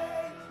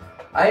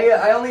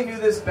 I only knew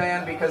this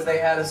band because they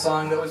had a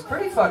song that was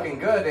pretty fucking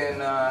good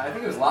in, I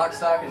think it was Lock,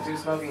 Stock, and Two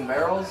Smoking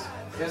Barrels.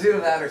 It was either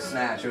that or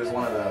Snatch, it was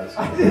one of those.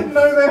 I didn't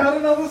know they had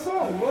another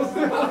song. What's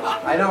the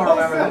I don't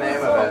remember the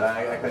name of it,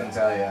 I couldn't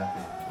tell you.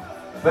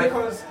 But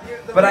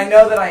But I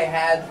know that I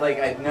had, like,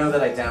 I know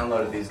that I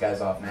downloaded these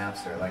guys off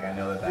Napster, like, I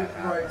know that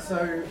happened. Right,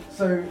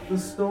 so the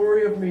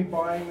story of me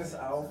buying this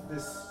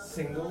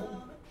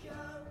single,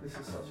 this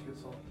is such a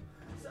good song,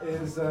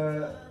 is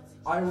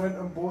I went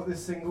and bought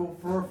this single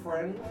for a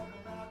friend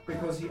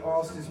because he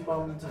asked his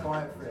mum to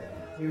buy it for him.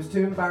 He was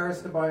too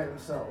embarrassed to buy it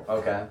himself.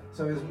 Okay.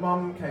 So his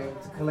mum came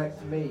to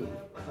collect me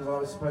because I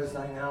was supposed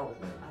to hang out with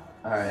him.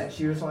 And Alright.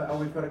 she was like, oh,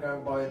 we've got to go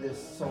and buy this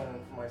song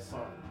for my son.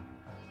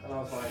 And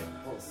I was like,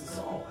 what's the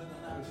song?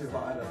 And she was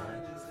like, I don't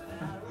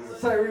know.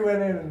 So we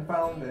went in and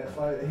found it,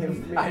 like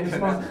him, me I and his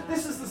don't mum. know.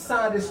 This is the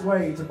saddest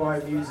way to buy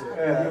music,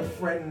 Yeah. with your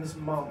friend's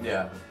mum.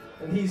 Yeah.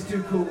 And he's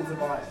too cool to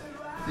buy it.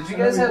 Did you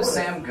And guys then we have bought it.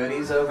 Sam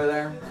Goodies over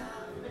there?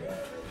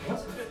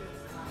 What?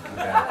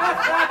 Okay.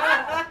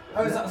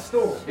 Oh, is that a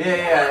store?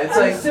 Yeah, it's Oh,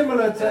 like...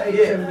 similar to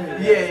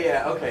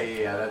Yeah, HMV.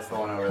 okay, yeah, that's the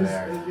one over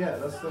there. Yeah,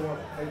 that's the one.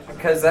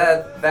 Because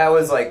that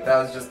was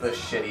just the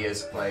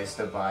shittiest place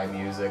to buy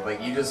music.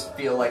 Like, you just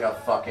feel like a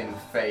fucking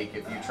fake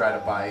if you try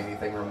to buy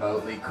anything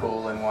remotely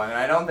cool in one. And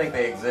I don't think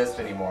they exist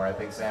anymore. I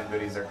think Sam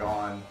Goodies are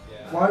gone.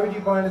 Why would you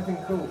buy anything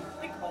cool?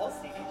 I think all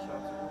CD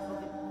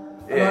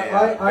shops.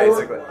 Yeah, I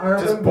basically. I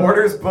Just remember-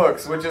 Borders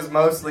Books, which is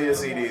mostly a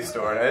CD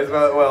store. It's,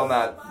 well,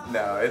 not,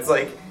 no. It's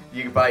like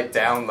you can buy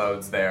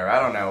downloads there. I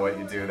don't know what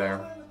you do there.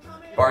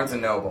 Barnes &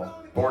 Noble.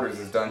 Borders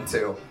is done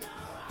too.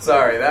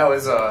 Sorry, that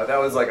was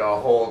like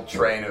a whole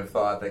train of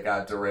thought that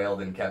got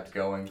derailed and kept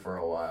going for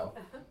a while.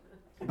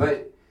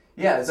 But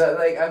yeah, so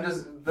like I'm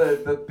just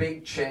the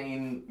big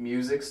chain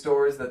music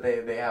stores that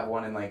they have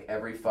one in like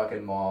every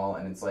fucking mall,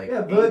 and it's like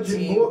Virgin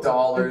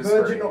 $18 Did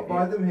Virgin for. not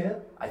buy them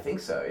here? I think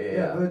so. Yeah.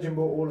 Yeah, Virgin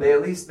bought all of They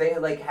them. at least they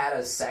like had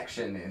a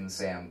section in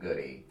Sam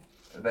Goody.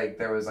 Like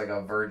there was like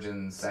a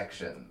Virgin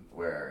section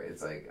where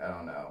it's like I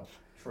don't know.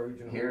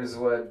 Trojan. Here's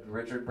what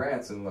Richard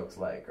Branson looks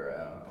like, or I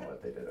don't know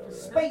what they did over there.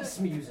 Space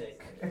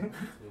music.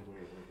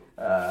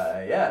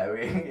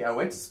 Yeah, I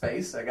went to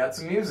space. I got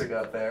some music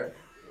up there.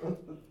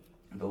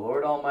 The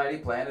Lord Almighty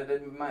planted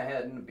it in my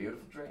head in a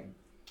beautiful dream.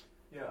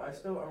 Yeah,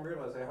 I'm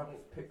realising I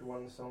haven't picked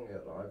one song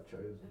yet that I've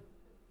chosen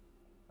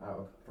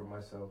for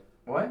myself.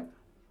 What?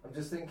 I'm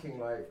just thinking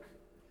like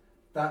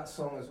that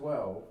song as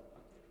well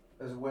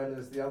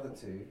as the other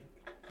two.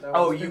 No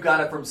Oh, one's you picked-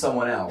 got it from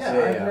someone else.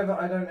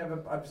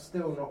 Yeah, I've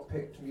still not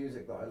picked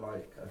music that I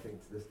like, I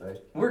think, to this day.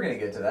 We're gonna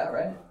get to that,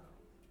 right?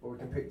 Or we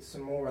can pick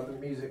some more other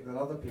music that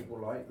other people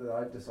like that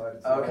I've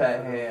decided to Okay,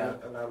 like, yeah.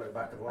 and now look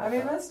back and laugh I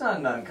mean, at. that's not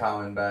an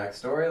uncommon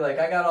backstory. Like,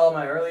 I got all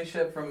my early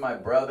shit from my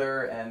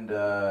brother, and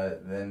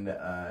then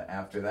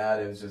after that,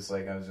 it was just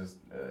like I was just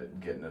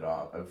getting it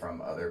off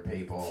from other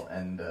people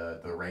and the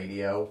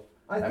radio.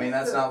 I mean, think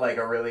that's that- not like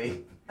a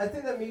really... I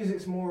think that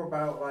music's more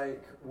about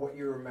like what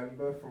you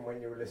remember from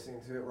when you were listening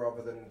to it,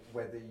 rather than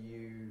whether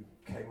you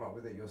came up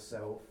with it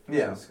yourself.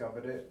 Yeah. And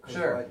discovered it. 'Cause,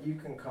 Sure. Like, you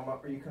can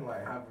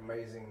like have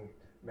amazing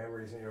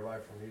memories in your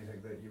life from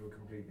music that you were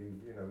completely,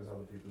 as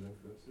other people's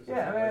influences.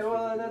 Yeah, I mean, Most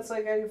well, people do. that's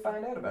like how you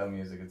find out about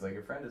music. It's like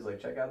your friend is like,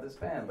 check out this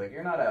band. Like,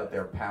 you're not out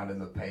there pounding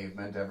the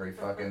pavement every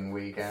fucking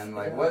weekend.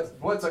 Like,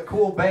 what's a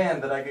cool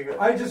band that I could go...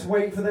 I just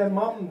wait for their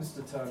mums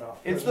to turn up.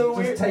 It's and the just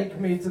weird- take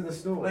me to the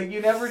store. Like,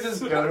 you never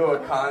just go to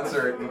a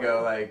concert and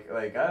go like,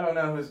 I don't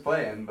know who's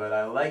playing, but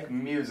I like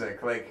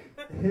music. Like,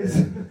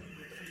 His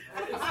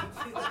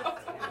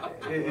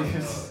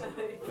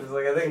it's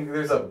like, I think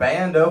there's a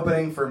band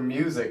opening for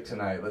music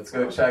tonight. Let's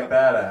go check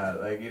that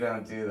out. Like, you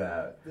don't do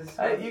that.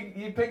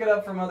 You pick it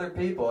up from other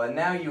people, and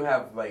now you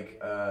have,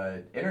 like,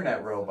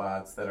 internet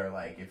robots that are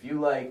like, if you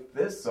like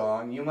this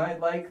song, you might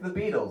like the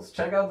Beatles.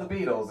 Check out the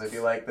Beatles if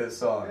you like this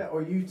song. Yeah,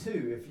 or U2,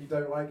 if you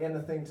don't like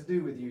anything to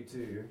do with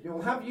U2.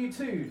 You'll have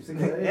U2. So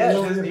Yeah,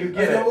 you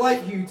get it. You'll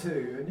like U2,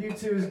 and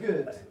U2 is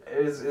good.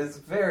 It's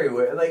very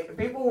weird. Like,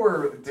 people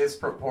were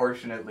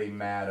disproportionately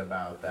mad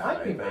about that. I'd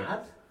be I think.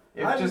 mad.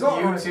 If I've just got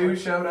U2 my-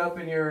 showed up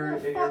in your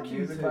fuck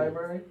music U2.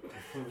 library?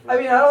 I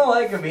mean, I don't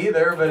like them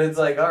either, but it's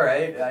like,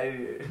 alright,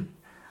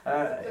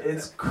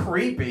 It's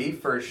creepy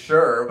for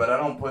sure, but I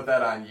don't put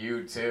that on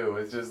U2.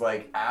 It's just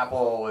like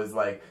Apple was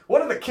like,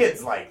 what do the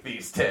kids like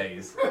these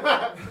days?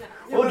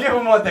 We'll give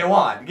them what they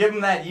want. Give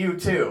them that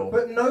U2.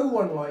 But no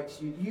one likes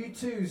you.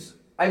 U2's.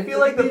 I feel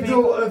like the middle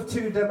people of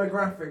two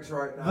demographics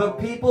right now. The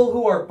people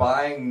who are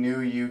buying new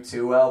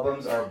U2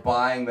 albums are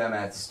buying them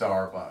at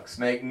Starbucks.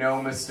 Make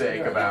no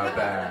mistake about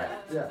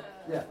that.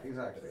 Yeah,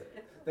 exactly.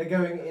 They're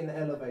going in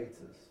elevators.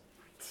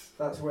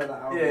 That's where that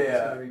album is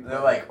Yeah. going to be. They're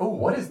like, oh,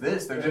 what is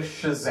this? They're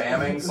just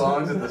Shazamming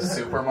songs at the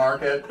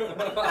supermarket.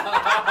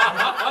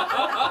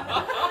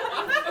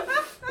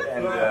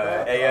 And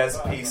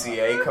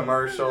ASPCA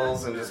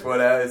commercials and just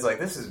whatever. It's like,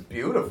 this is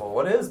beautiful.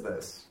 What is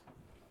this?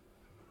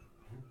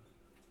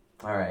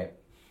 All right,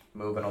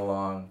 moving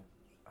along.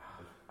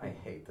 I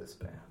hate this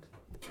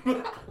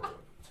band.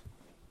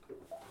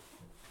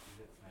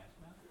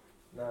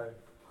 No.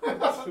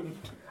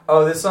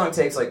 Oh, this song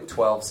takes like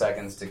 12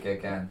 seconds to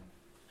kick in.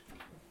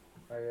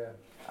 Oh yeah.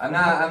 I'm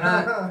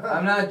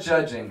not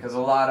judging because a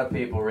lot of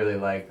people really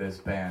like this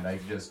band. I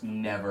just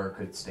never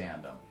could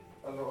stand them.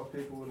 A lot of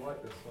people would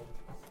like this song.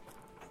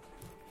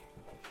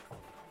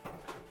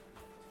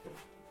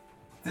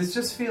 This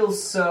just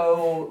feels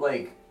so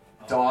like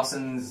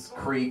Dawson's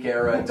Creek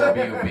era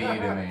WB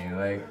to me.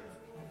 Like,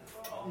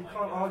 You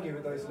can't argue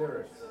with those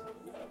lyrics.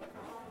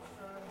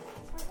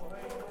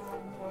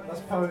 That's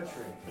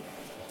poetry.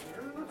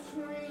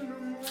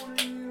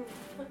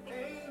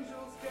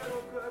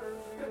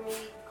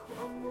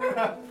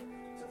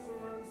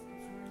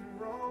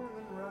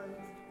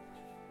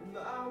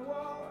 I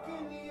walk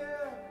in the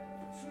air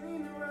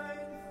between the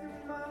rain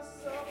through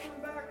myself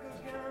and back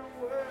again.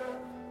 Where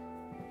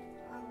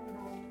I don't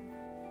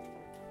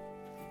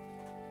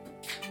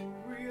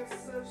know. Maria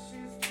says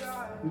she's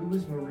tired. Who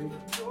was Marie?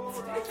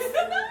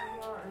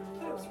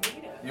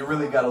 you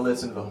really got to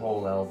listen to the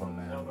whole album,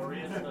 man.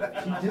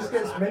 She just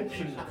gets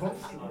mentioned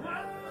constantly.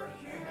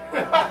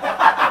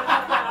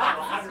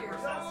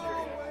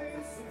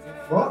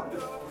 What?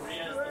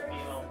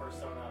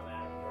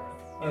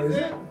 Oh, is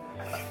it?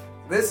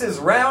 This is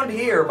Round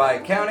Here by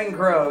Counting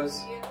Crows.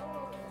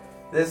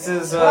 This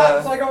is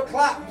Claps! I got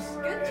claps!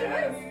 Good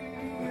choice.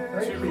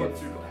 Thank you.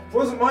 It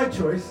wasn't my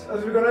choice,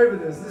 as we've gone over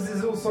this. This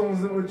is all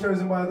songs that were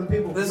chosen by other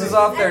people. This is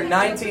off their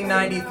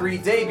 1993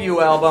 debut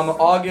album,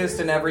 August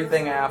and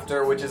Everything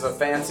After, which is a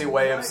fancy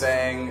way of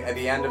saying at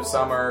the end of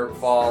summer,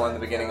 fall, and the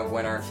beginning of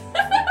winter.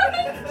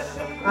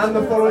 And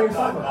the following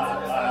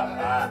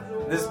summer.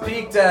 This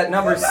peaked at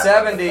number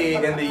 70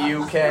 in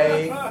the UK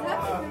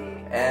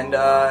and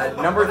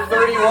number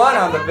 31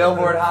 on the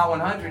Billboard Hot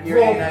 100 here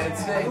in the United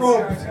States.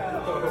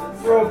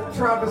 Rob,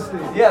 travesty.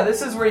 Yeah,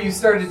 this is where you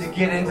started to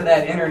get into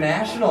that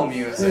international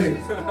music. Dude,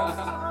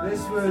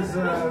 this was,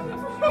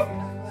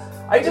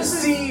 I just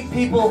see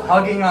people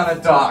hugging on a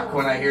dock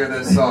when I hear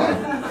this song.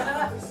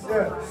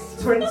 yeah,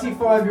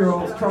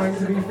 25-year-olds trying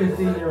to be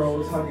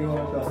 15-year-olds hugging on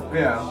a dog.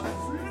 Yeah.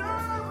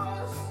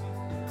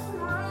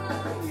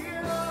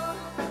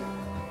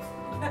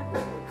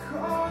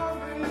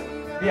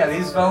 Yeah,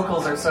 these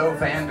vocals are so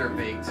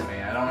Vanderbeek to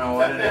me. I don't know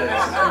what it is.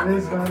 It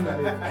is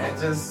Vanderbeek.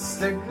 It just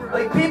stick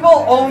like people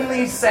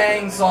only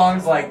sang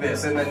songs like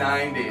this in the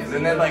 90s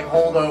and then like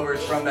holdovers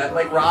from that.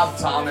 Like Rob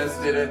Thomas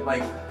did it,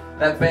 like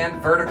that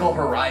band Vertical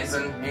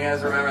Horizon. You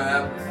guys remember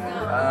them?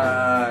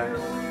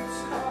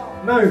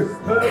 No,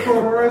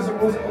 Vertical Horizon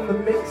wasn't on the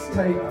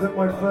mixtape that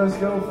my first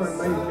girlfriend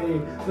made me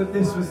that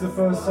this was the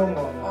first song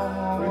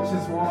on, which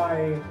is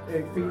why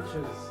it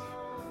features.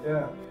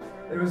 Yeah.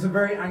 It was a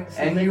very angsty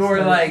And you were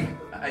mixtape. like,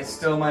 I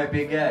still might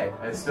be gay.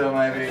 I still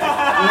might be.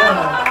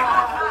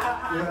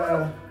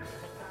 Yeah.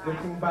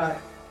 Looking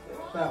back,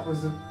 that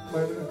was a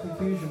moment of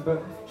confusion.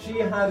 But she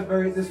had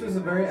this was a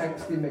very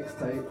angsty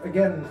mixtape.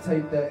 Again,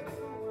 tape deck,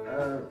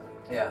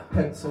 Yeah.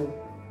 pencil,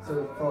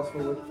 so fast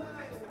forward.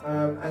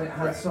 And it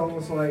had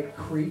songs like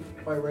Creep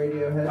by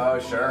Radiohead, Oh,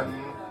 sure.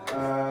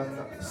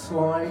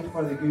 Slide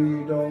by the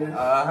Goo Goo Dolls,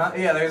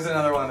 Yeah, there's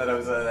another one that I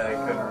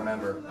couldn't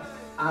remember.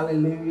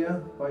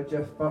 Alleluia by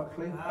Jeff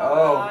Buckley.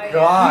 Oh,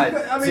 God.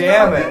 I mean,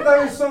 Damn I think it.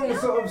 those songs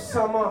sort of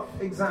sum up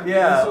exactly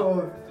Yeah.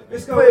 sort of.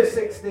 This guy But- was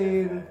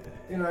 16,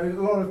 you know, a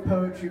lot of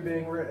poetry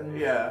being written,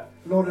 Yeah.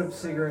 a lot of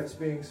cigarettes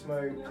being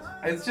smoked,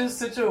 It's just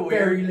such a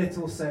very weird.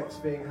 little sex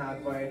being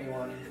had by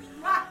anyone.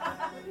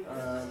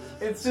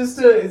 It's just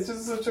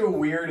such a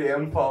weird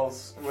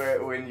impulse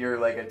when you're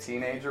like a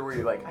teenager where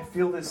you're like, I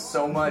feel this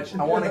so much.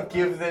 I want to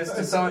give this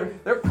to someone.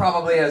 They're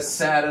probably as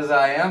sad as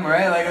I am,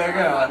 right? Like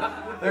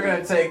they're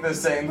gonna take the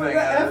same But thing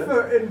the out of it.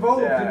 effort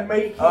involved in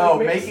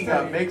making making a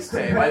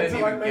mixtape. I didn't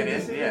even get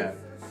into it.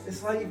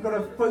 It's like you've got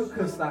to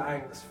focus that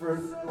angst for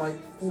like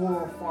 4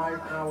 or 5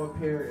 hour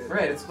period.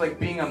 Right, it's like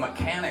being a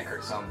mechanic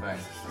or something.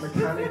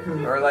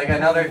 Mechanical. Or like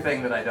another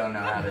thing that I don't know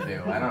how to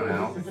do. I don't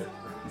know.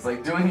 It's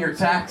like doing your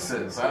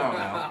taxes. I don't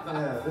know.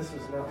 Yeah, this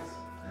was nuts.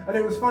 And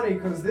it was funny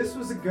because this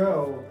was a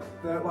girl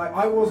that, like,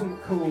 I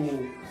wasn't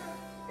cool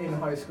in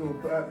high school,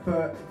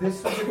 but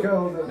this was a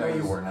girl that No,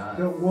 you were not.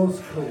 that was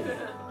cool.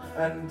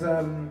 And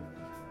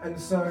And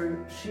so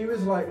she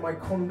was like my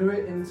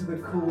conduit into the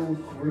cool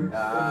group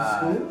in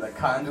school. The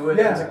conduit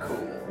Yeah. into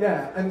cool.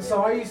 Yeah, and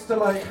so I used to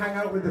like hang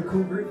out with the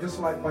cool group just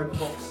like by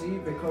proxy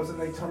because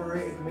they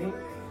tolerated me.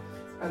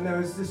 And there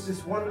was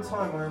this one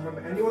time I remember,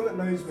 anyone that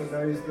knows me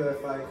knows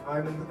that like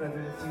I'm an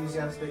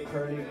enthusiastic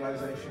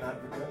pro-legalization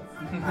advocate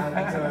and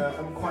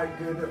I'm quite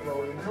good at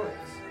rolling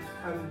joints.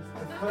 And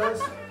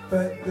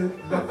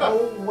the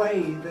whole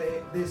way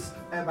that this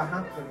ever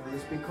happened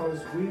was because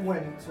we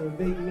went to a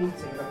big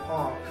meeting in a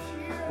park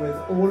with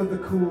all of the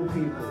cool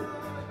people.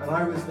 And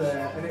I was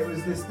there, and it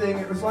was this thing,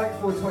 it was like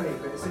 420,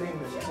 but it's in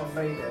English, it's on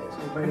May Day, it's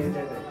called May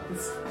Day.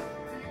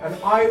 And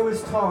I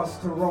was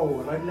tasked to roll,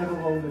 and I'd never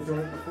rolled a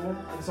joint before,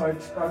 and so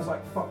I was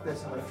like, fuck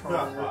this, I'm gonna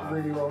try and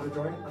really roll a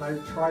joint, and I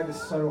tried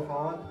this so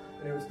hard,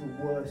 and it was the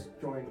worst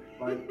joint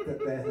like that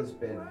there has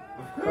been.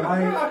 But I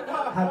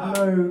had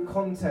no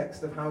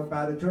context of how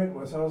bad a joint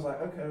was, so I was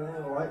like, okay, I'm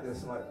gonna like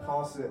this, and like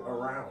pass it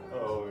around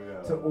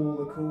to all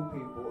the cool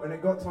people, and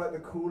it got to like the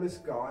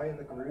coolest guy in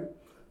the group,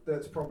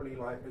 that's probably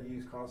like a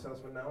used car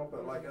salesman now,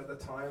 but like at the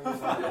time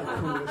was like the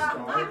coolest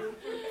guy.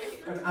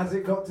 And as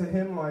it got to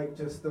him, like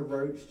just the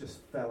roach just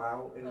fell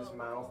out in his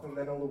mouth, and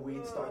then all the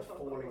weed started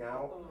falling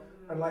out.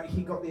 And like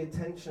he got the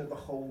attention of the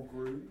whole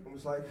group and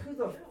was like, "Who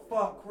the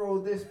fuck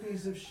rolled this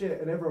piece of shit?"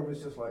 And everyone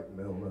was just like,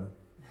 "Milner."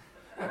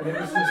 And it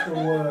was just the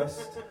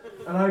worst.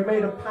 And I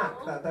made a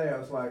pact that day. I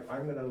was like,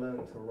 "I'm gonna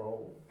learn to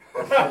roll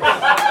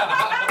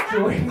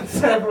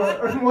joints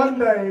ever, and one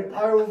day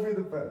I will be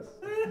the best."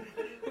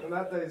 And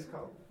that day's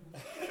come.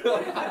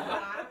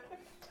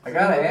 I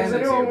gotta hand Does it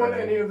to anyone you, want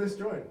man. any of this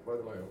joint, by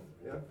the way?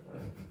 Yeah.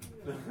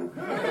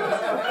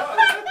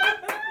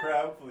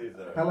 Crowd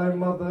pleaser. Hello,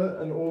 mother,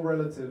 and all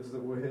relatives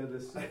that will hear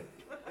this.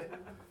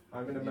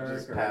 I'm in America.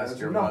 just passed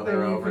There's your nothing mother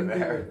you over can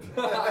there. do.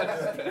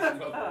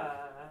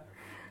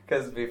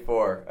 Because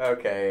before,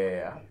 okay,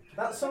 yeah.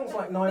 That song's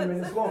like 9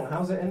 minutes long.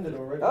 How's it ended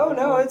already? Oh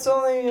no, it's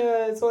only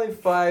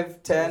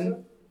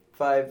 5:10.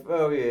 5.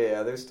 Oh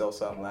yeah, there's still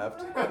some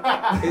left.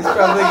 He's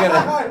probably gonna.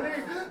 I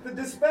knew the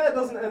despair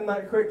doesn't end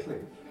that quickly.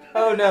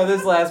 Oh no,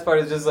 this last part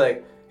is just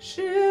like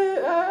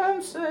shit.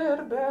 I'm sad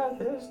about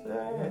this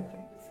thing.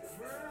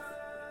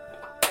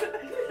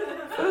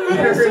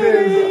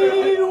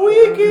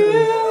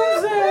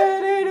 Weekends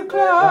at 8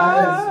 o'clock.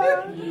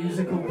 That is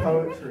musical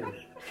poetry.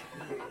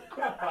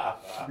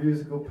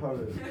 Musical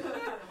poetry.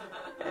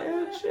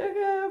 And check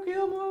out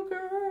Gilmore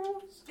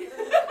Girls.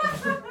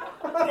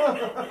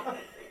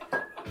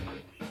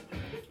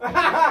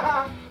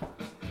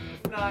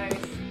 Nice.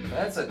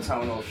 That's a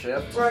tonal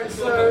shift. Right,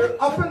 so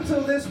up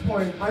until this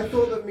point, I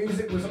thought that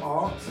music was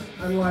art,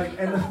 and like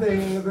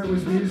anything that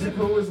was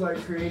musical was like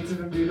creative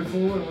and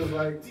beautiful, and was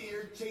like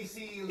ear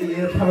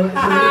poetry.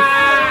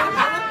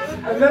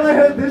 And then I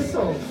heard this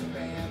song,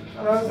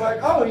 and I was like,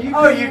 oh, you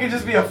can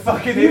just be a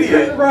fucking you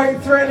idiot. can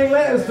write threatening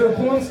letters to a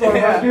porn star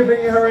Yeah. by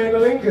giving her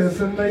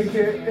analingus and make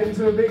it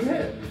into a big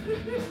hit.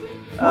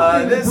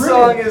 This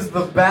song is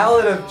The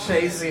Ballad of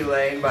Chasey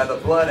Lane by the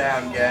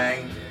Bloodhound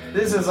Gang.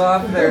 This is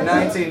off their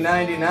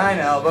 1999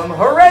 album,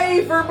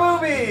 Hooray for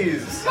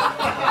Boobies!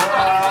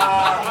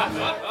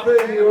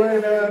 But you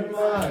ain't had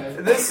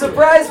mine. This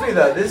surprised me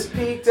though. This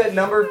peaked at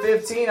number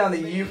 15 on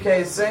the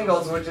UK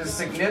singles, which is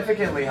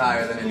significantly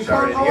higher than it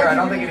charted here. I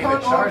don't think it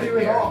even charted here.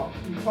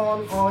 You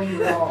can't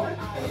argue it all.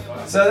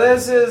 So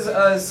this is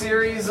a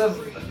series of,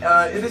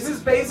 this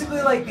is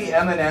basically like the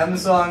Eminem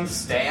song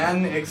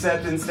Stan,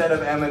 except instead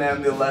of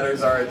Eminem, the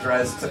letters are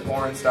addressed to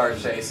porn star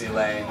Chasey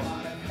Lane.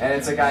 And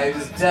it's a guy who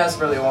just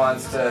desperately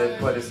wants to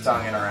put his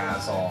tongue in her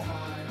asshole.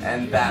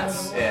 And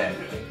that's it.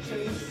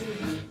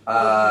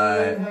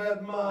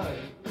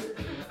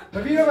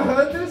 Have you ever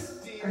heard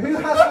this? Who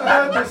hasn't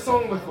heard this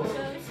song before?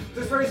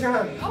 Just raise your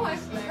hand. Oh,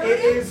 I've heard It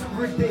is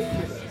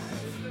ridiculous.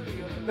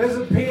 There's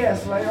a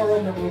PS later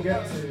on that we'll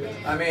get to.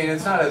 I mean,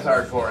 it's not as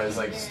hardcore as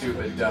like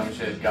stupid, dumb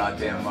shit,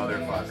 goddamn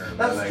motherfucker. but,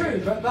 That's like,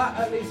 true, but that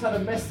at least had a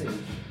message.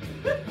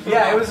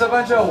 Yeah, it was a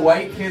bunch of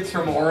white kids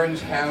from Orange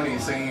County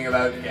singing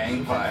about gang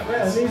Yeah,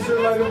 violence. these are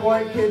a load of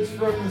white kids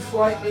from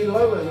slightly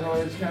lower than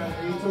Orange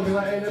County talking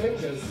about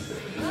analingus.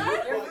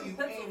 They're from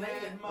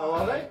Pennsylvania. Oh,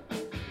 are they?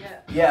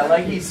 Yeah,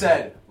 like he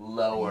said,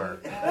 lower.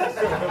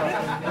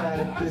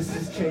 This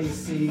is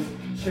Chasey.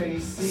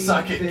 Chasey.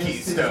 Suck it, this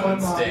Keystone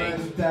is my mom State.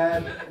 and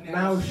dad.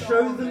 Now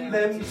show them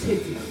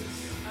titties.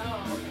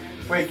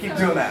 Wait, keep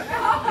doing that.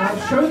 Now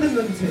show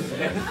them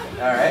titties.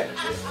 Alright.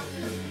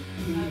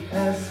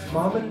 P.S.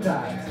 Mom and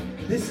Dad.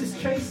 This is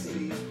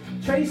Chasey.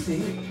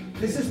 Chasey,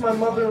 this is my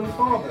mother and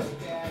father.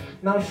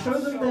 Now show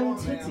them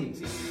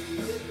titties.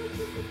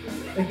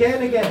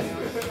 Again.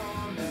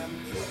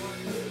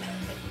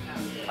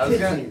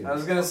 I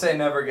was gonna say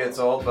never gets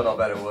old, but I'll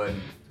bet it would.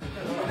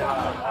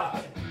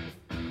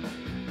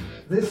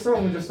 This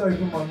song just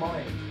opened my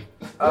mind.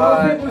 A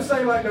lot of people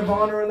say like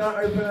Nirvana and that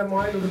opened their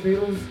mind, or the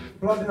Beatles.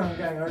 Bloodhound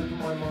Gang opened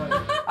my mind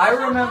I to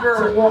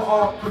remember what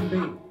art can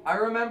be. I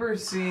remember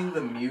seeing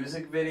the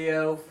music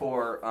video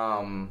for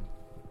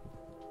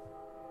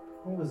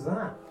What was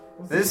that?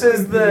 What's this this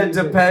is the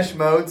music? Depeche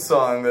Mode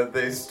song that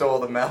they stole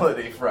the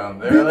melody from.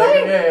 They were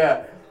like,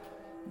 yeah.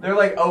 They're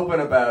like open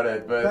about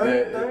it, but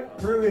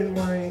Don't ruin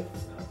my...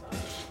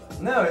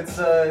 no, it's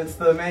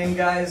the main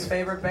guy's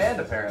favorite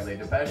band apparently,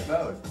 Depeche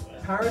Mode.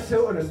 Paris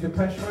Hilton and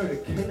Depeche Mode are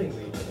killing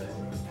me today.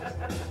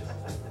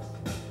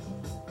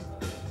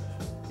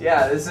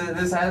 Yeah, this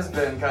has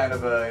been kind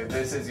of a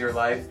this is your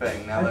life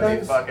thing. Now let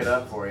me fuck it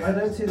up for you. I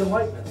don't see the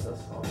likeness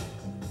thus far.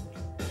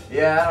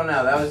 Yeah, I don't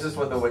know. That was just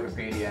what the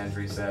Wikipedia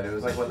entry said. It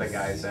was like what the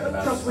guy said Don't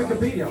about trust the song.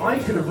 Wikipedia. I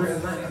could have written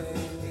that.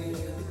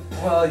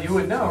 Well, you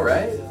would know,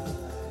 right?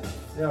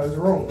 Yeah, I was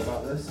wrong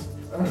about this.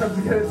 I'm going to have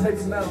to get it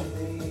taken down.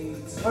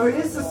 Oh, it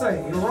is the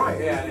same. You're right.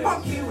 Yeah, it is.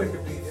 Fuck you,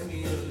 Wikipedia.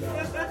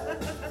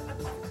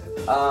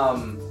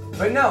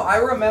 But no, I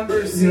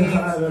remember seeing You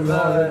had a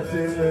lot of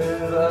dick.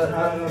 the-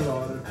 Had a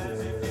lot of dick.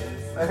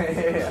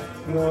 yeah.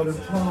 Lot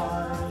of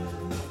time.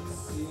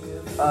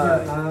 You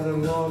had a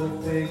lot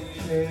of dick,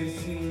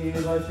 Casey,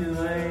 but you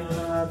ain't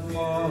had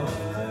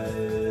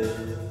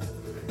mine.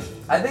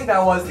 I think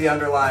that was the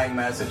underlying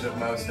message of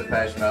most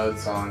Depeche Mode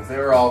songs. They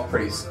were all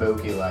pretty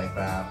spooky like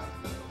that.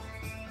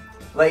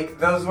 Like,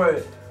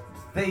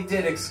 they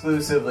did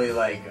exclusively,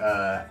 like,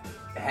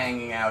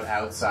 hanging out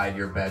outside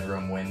your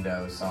bedroom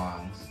window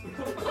songs.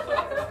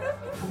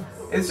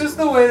 It's just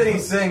the way that he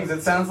sings.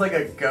 It sounds like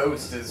a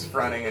ghost is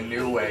fronting a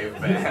new wave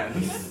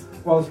band.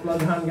 Whilst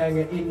Bloodhound Gang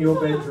are in your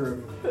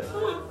bedroom.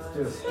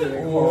 Just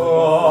doing horrible.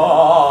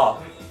 Whoa.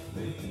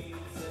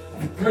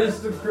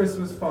 Ghost of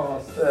Christmas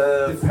Past.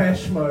 Uh,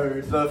 Depeche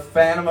Mode. The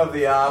Phantom of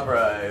the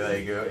Opera,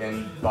 like,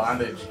 in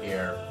bondage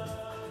gear.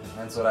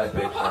 That's what I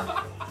picture.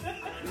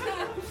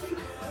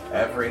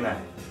 Every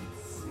night.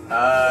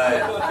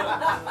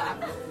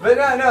 But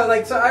no,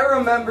 like, so I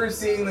remember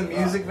seeing the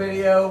music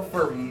video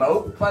for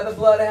Mope by the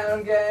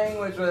Bloodhound Gang,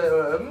 which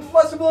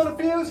must have blown a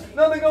fuse,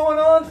 nothing going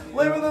on,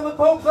 later than the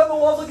Pope, let the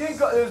walls again.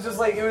 It was just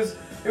like, it was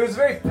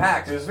very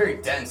packed, it was very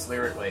dense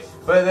lyrically.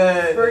 But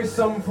Very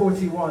Sum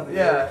 41.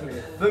 yeah,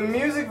 lyrically. the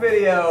music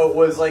video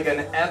was like an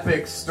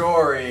epic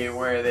story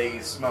where they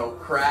smoke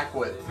crack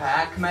with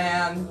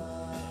Pac-Man.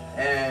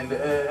 And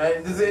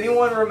does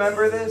anyone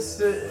remember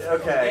this?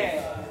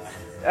 Okay.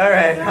 All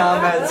right,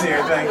 Ahmed's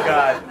here, thank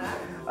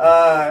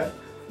God.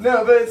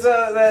 No, but it's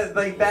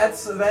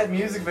that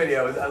music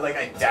video. Like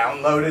I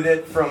downloaded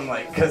it from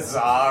like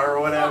Kazaa or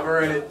whatever,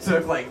 and it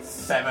took like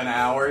 7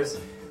 hours.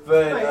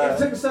 But Mate, it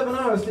took 7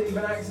 hours to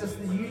even access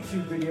the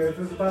YouTube video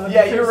for the Ballad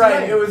yeah, of you're Chris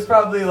right. Lane. It was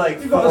probably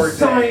like You 4 got to days.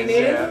 sign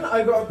in. Yeah.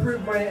 I got to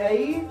prove my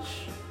age.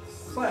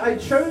 It's like I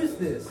chose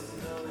this.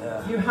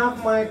 Yeah. You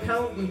have my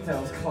account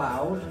details,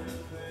 Cloud.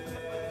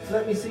 So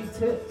let me see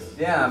tits.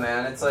 Yeah,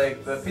 man, it's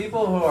like the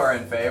people who are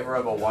in favor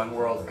of a one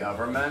world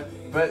government.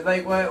 But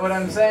like what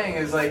I'm saying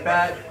is like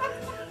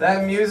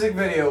that music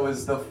video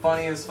was the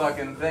funniest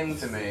fucking thing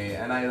to me,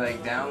 and I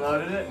like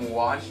downloaded it and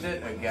watched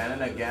it again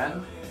and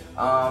again.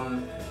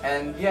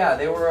 And yeah,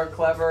 they were a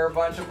clever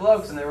bunch of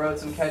blokes, and they wrote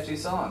some catchy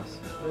songs.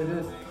 They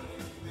did.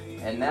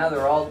 And now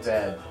they're all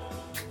dead.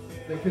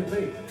 They could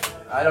be.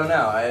 I don't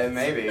know.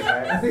 Maybe.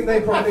 I think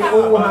they probably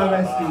all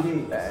have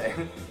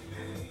STDs.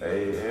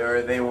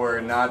 Or they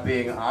were not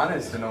being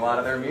honest in a lot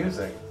of their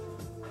music.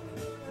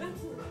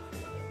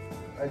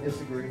 I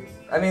disagree.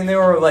 I mean, they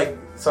were like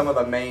some of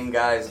the main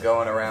guys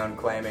going around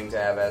claiming to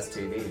have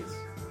STDs.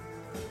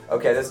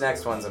 Okay, this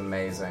next one's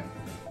amazing.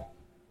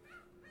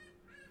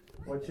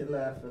 What you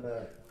laughing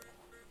at?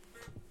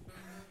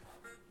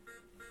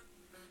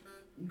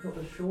 You got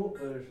the short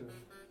version.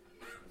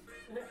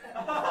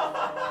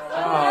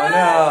 Oh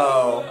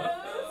no!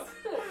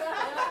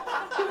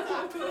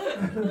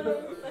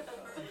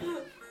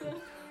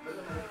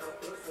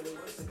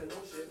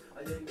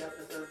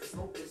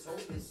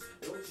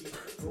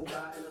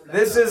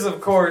 This is,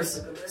 of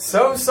course,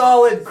 So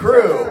Solid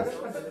Crew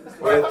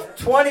with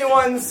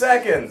 21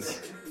 Seconds.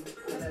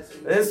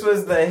 This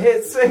was the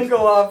hit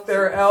single off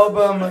their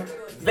album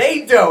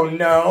They Don't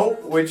Know,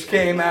 which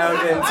came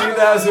out in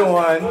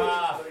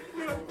 2001.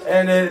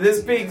 And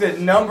this peaked at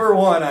 #1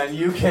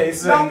 on UK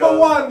singles. Number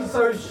one,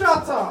 so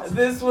shut up!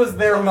 This was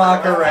their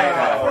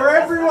Macarena. For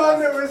everyone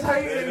that was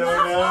hating.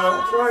 don't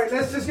know. Right,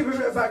 let's just give a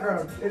bit of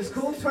background. It's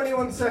called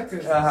 21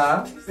 Seconds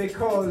Uh-huh.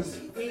 because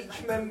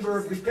each member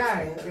of the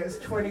gang gets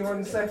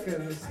 21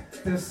 seconds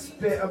to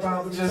spit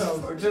about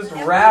themselves. Just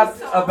rap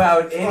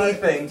about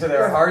anything to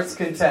their heart's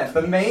content.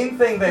 The main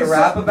thing they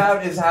rap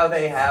about is how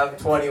they have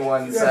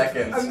 21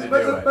 seconds to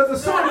but do it. But the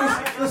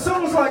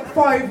song's like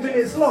 5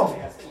 minutes long.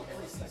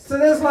 So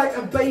there's like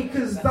a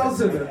baker's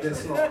dozen of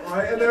this lot,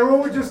 right? And they're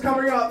all just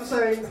coming up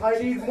saying, I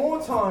need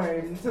more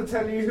time to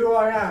tell you who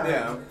I am.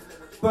 Yeah.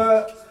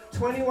 But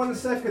 21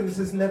 seconds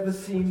has never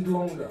seemed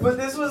longer. But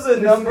this was a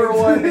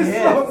 #1 this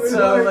song hit, is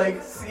so like-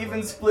 like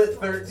even split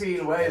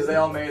 13 ways, they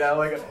all made out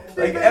like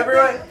Each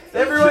everyone of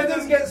them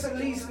just gets at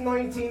least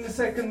 19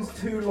 seconds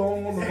too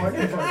long on the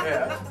microphone.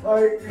 yeah.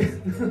 Like,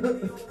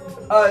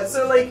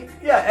 So like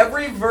yeah,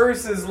 every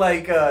verse is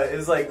like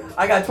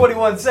I got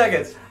 21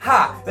 seconds.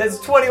 Ha! That's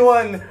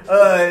 21.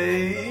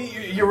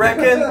 You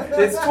reckon?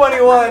 It's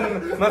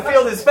 21. My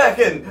field is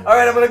feckin'. All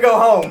right, I'm gonna go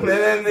home. And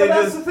then they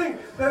but that's just the thing.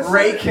 There's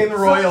rake in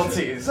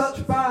royalties.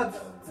 Such bad.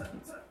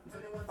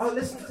 Oh,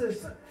 listen to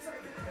this.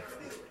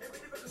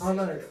 I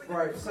know,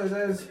 right, so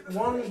there's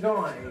one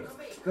guy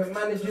that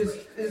manages,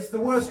 it's the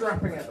worst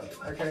rapping ever,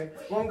 okay?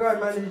 One guy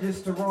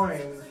manages to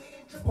rhyme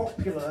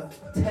popular,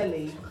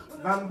 telly,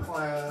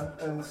 vampire,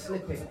 and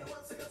slipping.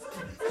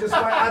 Just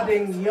by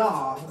adding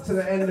 "ya" to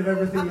the end of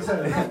everything he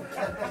says.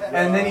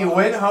 And then he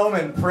went home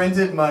and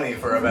printed money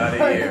for about a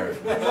year.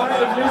 You might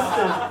have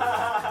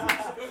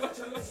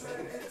missed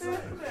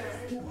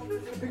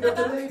it. Pick up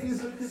the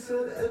ladies, look at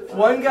it.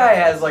 One guy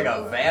has like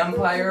a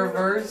vampire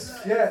verse.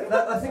 Yeah,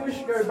 I think we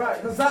should go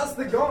back, because that's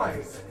the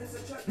guy.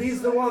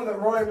 He's the one that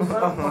rhymes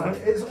vampire.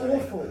 It's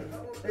awful.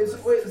 It's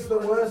the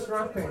worst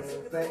rapping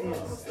there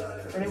is.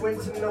 And it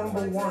went to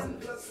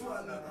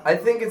 #1. I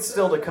think it's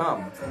still to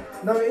come.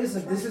 No, it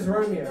isn't. This is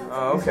Romeo.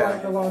 Oh, It's okay.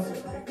 like the last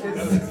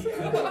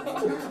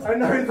I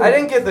know that. I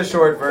didn't get the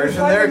short It's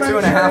version. like There are the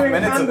 2.5 Manchurian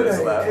minutes of this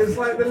Candidate. left. It's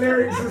like the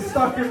lyrics are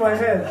stuck in my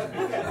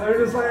head. I'm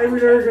just like, every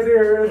lyric I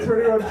do,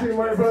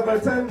 21, 2, my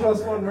 10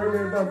 plus 1,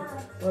 Romeo done.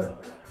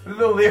 But,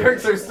 The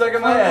lyrics are stuck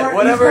in my right, head. he's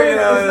Whatever, going- you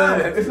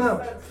know. It's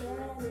now.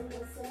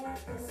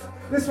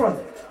 This one.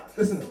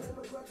 Listen.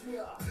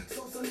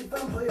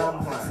 Vampire.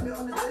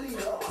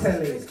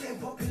 Telly.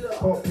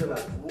 Popular.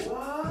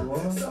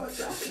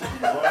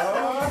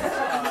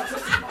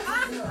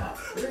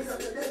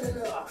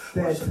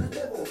 Dead.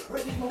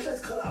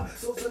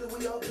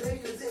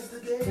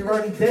 He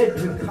rhymed dead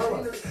with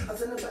colour.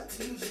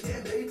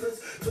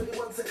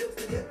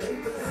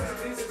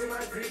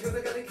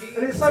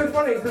 And it's so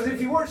funny because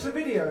if you watch the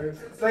video,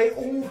 they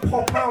all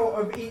pop out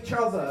of each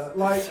other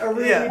like a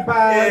really Yeah.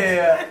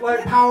 bad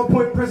like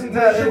PowerPoint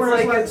presentation No, where it's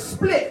it's like- like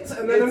split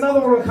and then it's-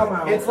 another one will come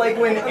out. It's like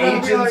when And then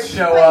it'll be agents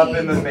like, show up fade.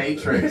 in the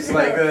Matrix.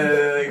 Like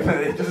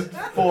they just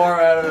form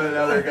out of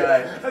another guy.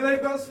 And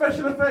they've got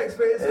special effects,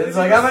 but It's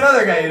like, I'm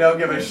another guy you don't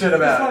give a shit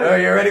about. Oh,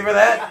 you ready for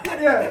that?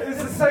 Yeah,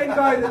 it's the same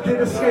guy that did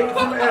Escape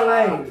from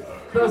LA.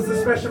 Does the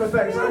special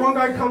effects. Like one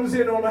guy comes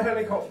in on a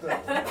helicopter,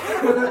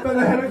 but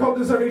the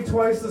helicopter's only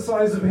twice the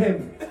size of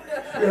him.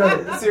 You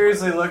know,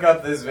 Seriously, look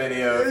up this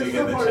video if you It's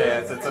get the so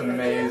chance. It's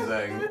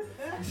amazing.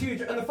 it's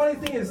huge. And the funny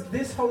thing is,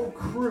 this whole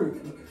crew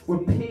were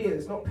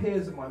peers, not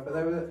peers of mine, but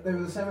they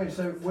were the same age.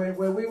 So where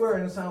we were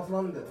in South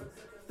London,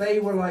 they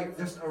were like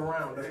just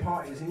around at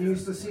parties, and you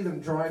used to see them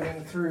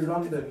driving through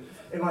London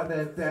in like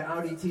their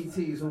Audi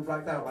TTs all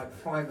blacked out, like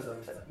 5 of them,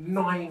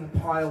 9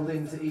 piled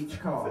into each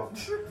car,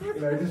 you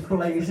know, just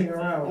blazing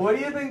around. What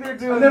do you think they're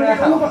doing And then we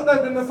all now?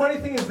 got then the funny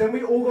thing is, then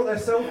we all got their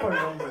cell phone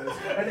numbers,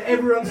 and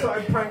everyone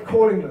started prank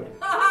calling them.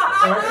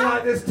 Right? And,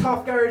 like this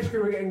tough garage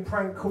crew were getting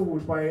prank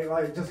called by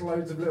like just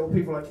loads of little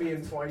people like me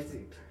and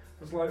Twitey.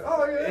 It's like,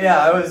 oh yeah.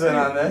 Yeah, I was in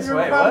on this. You're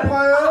Wait, a what?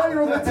 vampire,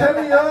 you're on the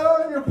telly,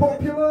 you're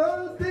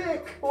popular,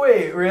 dick.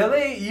 Wait,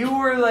 really? You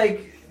were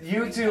like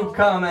YouTube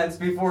comments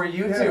before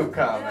YouTube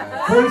comments.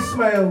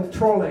 Voicemail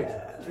trolling.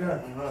 Yeah.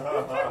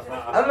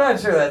 I'm not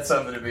sure that's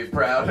something to be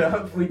proud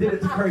of. We did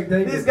it to Craig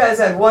David. These guys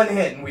had one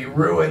hit and we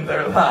ruined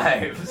their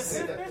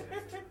lives.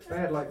 They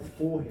had like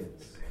 4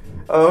 hits.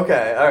 Oh,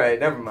 okay, alright,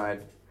 never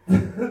mind.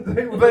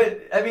 They were-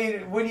 But, I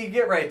mean, when you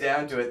get right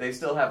down to it, they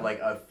still have like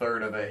a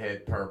third of a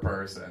hit per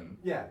person.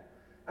 yeah.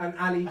 And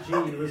Ali G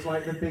was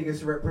like the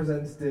biggest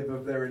representative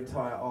of their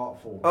entire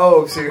art form.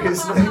 Oh,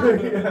 seriously?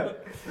 Yeah.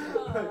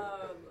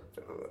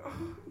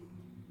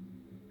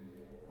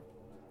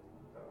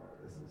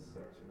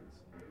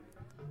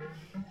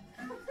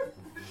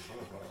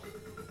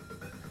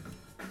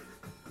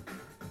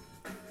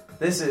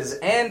 This is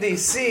Andy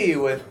C.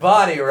 with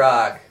Body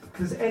Rock.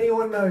 Does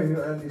anyone know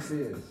who Andy C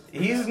is?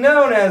 He's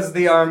known as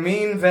the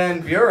Armin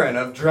van Buren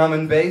of drum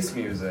and bass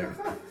music.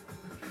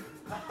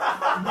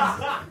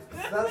 I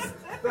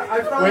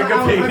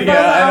Wikipedia,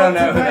 I don't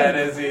know who that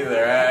is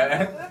either.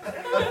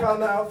 I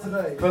found that out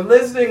today. But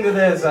listening to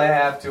this, I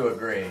have to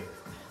agree.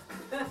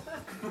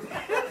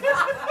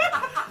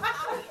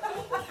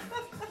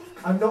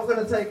 I'm not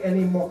going to take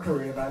any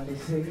mockery of Andy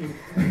C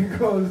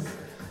because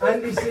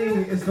Andy C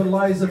is the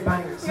Liza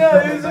Banks. of No,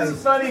 drum it and was just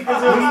bass. funny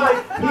because it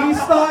was like... He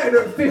started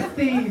at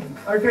 15,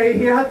 okay?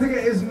 He had to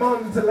get his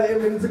mum to let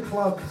him into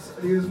clubs,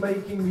 and he was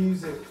making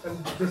music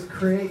and just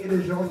created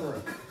a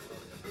genre.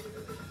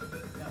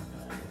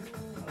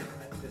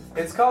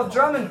 It's called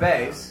drum and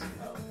bass.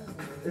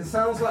 It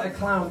sounds like a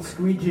clown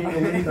squeegeeing a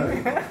window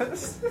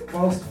Yes.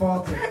 whilst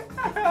farting.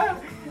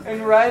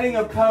 And riding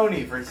a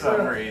pony for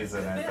some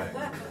reason, I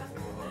think.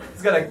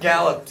 It's got a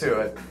gallop to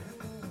it.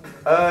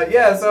 I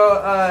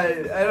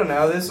don't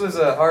know. This was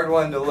a hard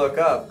one to look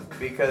up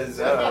because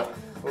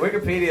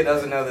Wikipedia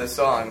doesn't know this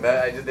song.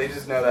 They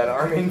just know that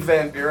Armin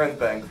van Buren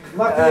thing.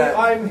 Luckily,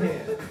 I'm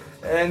here.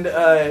 And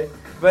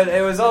but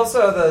it was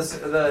also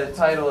the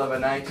title of a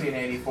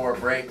 1984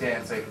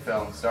 breakdancing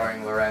film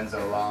starring Lorenzo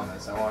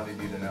Lamas. I wanted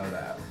you to know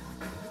that.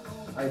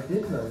 I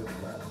did know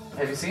that.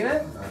 Have you seen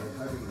it? No,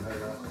 I didn't know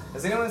that.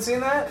 Has anyone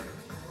seen that?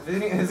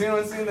 Has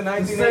anyone seen the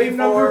The same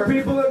number 1984 of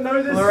people that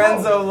know this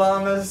Lorenzo song.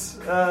 Lamas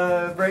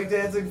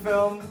breakdancing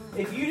film?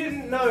 If you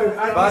didn't know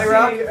Body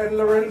Rock? Andy C and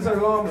Lorenzo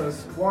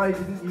Lamas, why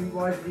did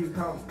you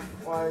come?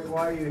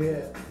 Why are you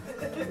here?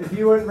 if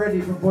you weren't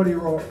ready for body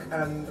rock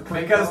and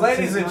Because,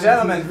 ladies and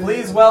gentlemen,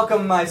 please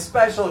welcome my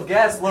special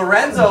guest,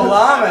 Lorenzo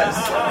Lamas.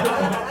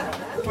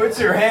 Put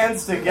your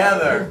hands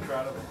together.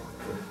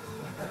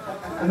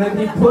 and then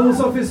he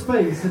pulls off his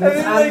face and it's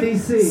then, Andy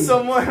C.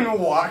 someone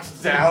walks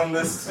down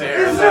the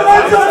stairs. It's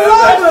Lorenzo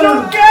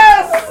Lamas!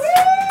 Guest!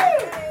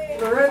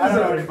 Lorenzo, I don't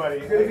know anybody.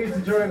 good of you to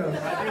join us.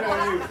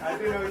 I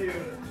do know you.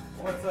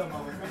 What's up,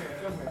 mama?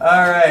 Come here.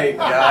 All right,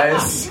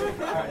 guys.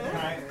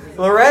 Alright.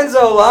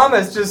 Lorenzo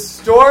Lamas just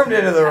stormed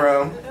into the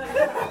room,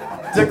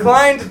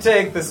 declined to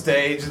take the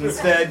stage,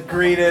 instead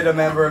greeted a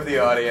member of the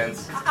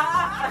audience,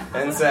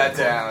 and sat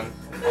down.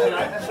 Should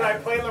I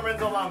play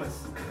Lorenzo Lamas?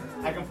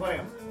 I can play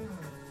him.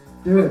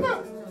 Do it.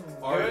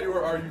 Are you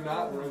or are you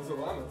not Lorenzo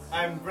Lamas?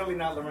 I'm really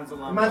not Lorenzo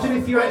Lamas. Imagine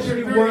if you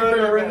actually were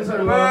Lorenzo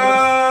Boo!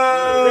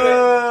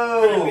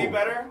 Lamas. Could it be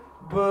better?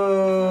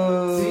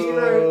 Boo! See, you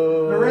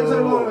know,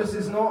 Lorenzo Lamas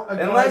is not a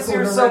guy Unless called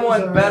you're Lorenzo.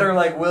 someone better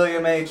like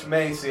William H.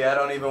 Macy, I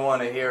don't even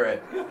want to hear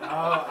it.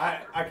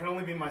 I can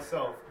only be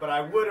myself, but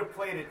I would have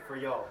played it for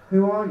y'all.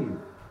 Who are you?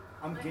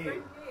 I'm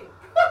gay.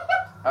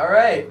 All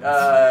right,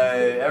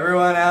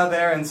 everyone out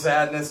there in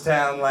Sadness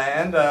Town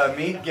land,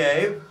 meet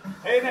Gabe.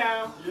 Hey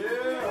now.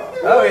 Yeah.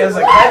 Oh, he has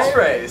a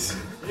catchphrase.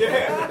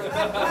 Yeah.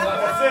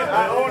 That's it.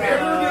 I own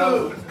it.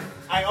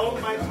 I own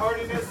my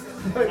tardiness,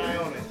 and I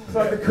own it. It's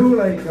like the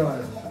Kool-Aid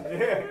guy.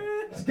 Yeah.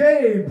 It's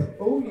Gabe.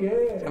 Oh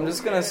yeah. I'm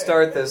just gonna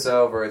start this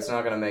over. It's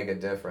not gonna make a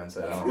difference,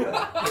 I don't think.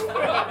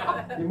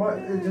 You might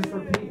it just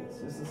repeats.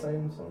 It's the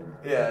same song.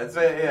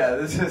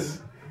 This is.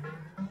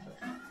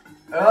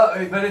 Oh,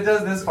 but it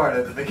does this part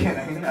at the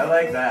beginning. I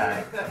like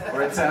that,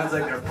 where it sounds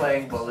like they're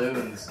playing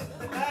balloons.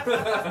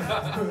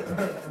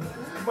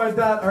 My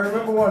dad, I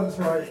remember once,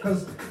 right,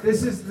 because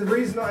this is the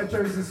reason that I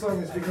chose this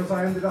song is because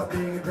I ended up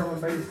being a drum and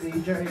bass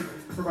DJ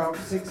for about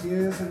 6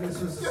 years, and this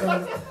was the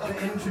song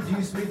that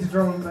introduced me to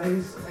drum and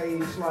bass,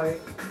 age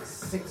like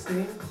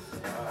 16.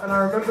 And I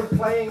remember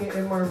playing it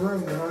in my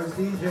room when I was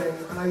DJing,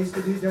 and I used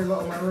to DJ a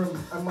lot in my room,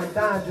 and my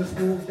dad just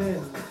walked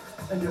in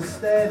and just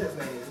stared at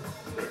me.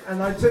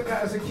 And I took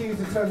that as a cue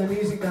to turn the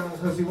music down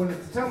because he wanted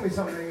to tell me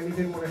something and he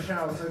didn't want to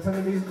shout. So I turned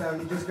the music down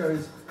and he just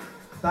goes,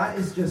 "That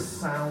is just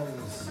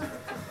sounds.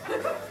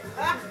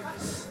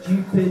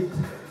 Stupid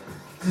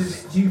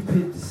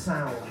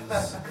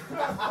sounds."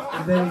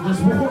 And then he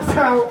just walked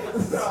out.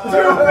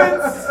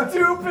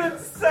 Stupid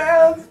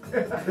sounds!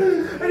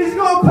 And he's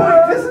got a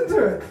point, listen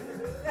to it.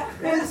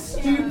 It's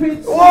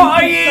stupid.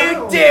 What are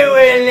you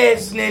doing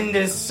listening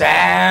to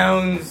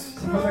sounds?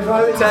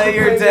 Tell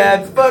your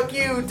dad, fuck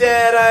you,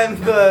 Dad, I'm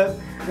the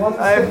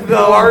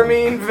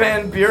Armin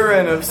van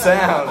Buren of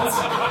sounds.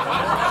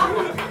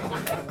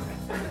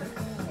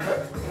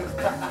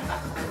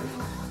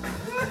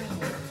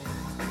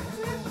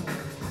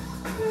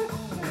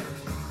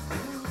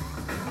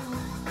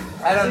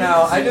 I don't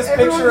know, I just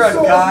picture a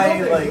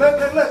guy like...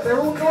 Look, they're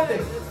all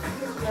nodding.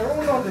 They're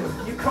all nodding.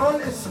 You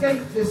can't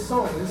escape this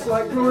song. It's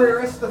like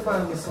Gloria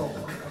Estefan's song.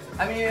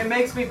 I mean, it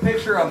makes me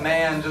picture a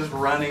man just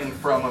running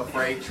from a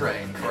freight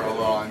train for a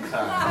long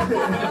time.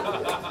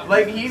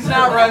 Like, he's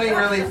not running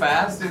really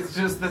fast, it's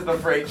just that the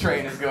freight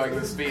train is going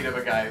the speed of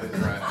a guy who's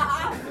running.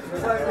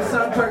 It's like the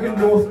soundtrack in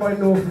North by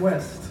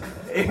Northwest.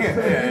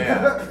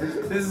 Yeah.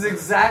 This is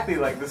exactly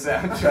like the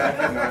soundtrack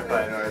in North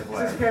by This is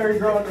Northwest. Cary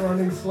Grant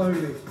running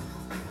slowly.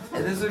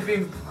 And this would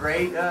be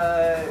great,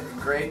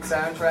 great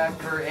soundtrack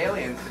for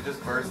aliens to just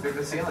burst through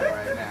the ceiling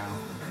right now.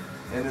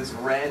 In this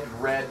red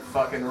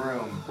fucking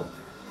room.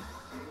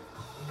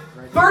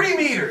 30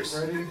 meters!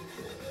 Ready?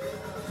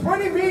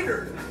 20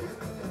 meters!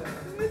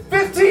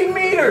 15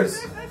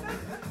 meters!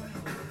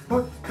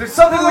 There's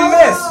something we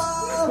missed!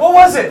 What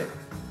was it?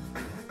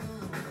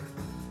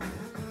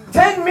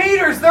 10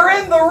 meters! They're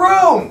in the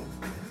room!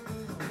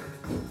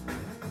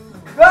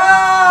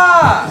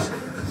 Ah!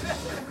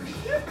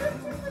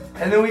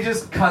 And then we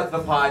just cut the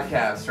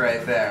podcast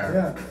right there.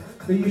 Yeah,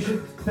 but you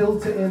should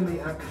filter in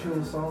the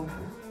actual song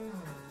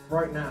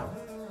right now.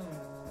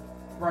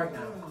 Right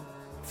now.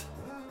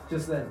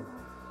 Just then.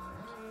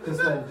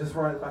 Just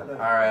right back then.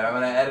 Alright, I'm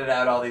gonna edit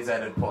out all these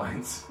edit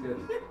points. Good.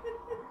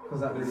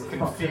 Because that was It's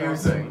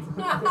confusing.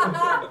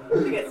 I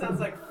think it sounds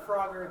like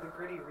Frogger the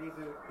Gritty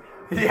reboot.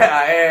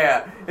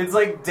 Yeah. It's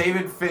like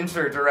David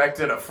Fincher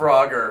directed a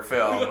Frogger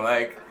film.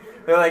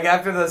 They're like,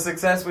 after the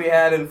success we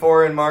had in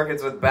foreign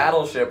markets with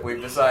Battleship,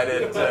 we've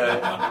decided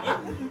to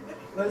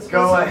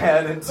go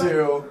ahead and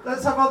do...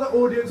 Let's have other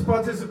audience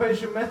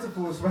participation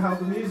metaphors for how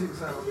the music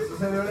sounds.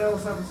 Does anyone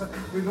else have a...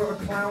 We've got a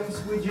clown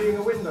squeegeeing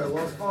a window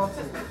whilst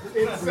farting.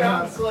 It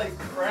sounds like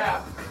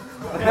crap.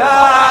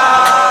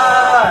 Ah!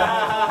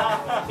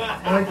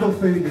 Michael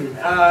Foodie.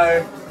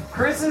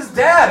 Chris's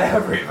dad,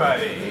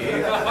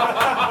 everybody.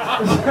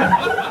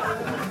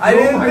 I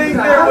didn't think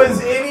there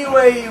was any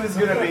way he was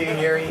going to be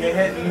here. He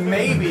hit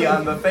maybe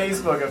on the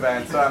Facebook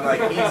event, so I'm like,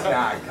 he's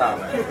not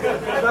coming.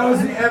 That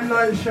was the M.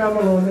 Night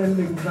Shyamalan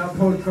ending to that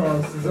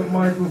podcast, is that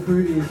Michael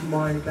Foodie is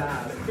my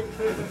dad.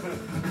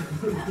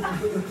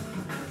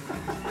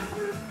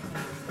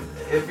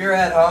 If you're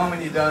at home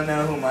and you don't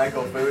know who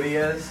Michael Foodie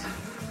is,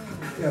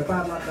 Yeah,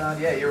 bad luck, Dad.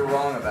 Yeah, you're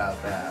wrong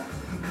about that.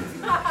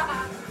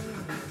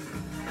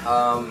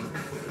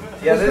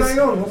 Yeah, What's going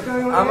on? What's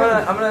going on? Here?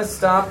 I'm gonna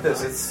stop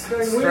this. It's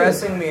going weird.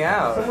 stressing me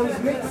out. Someone's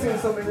mixing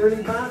something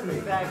really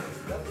badly.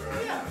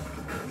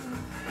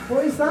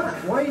 What is that?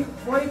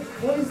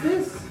 What is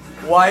this?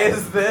 Why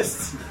is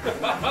this?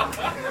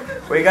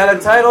 We got a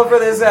title for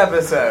this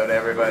episode,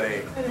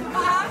 everybody.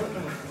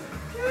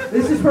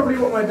 This is probably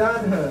what my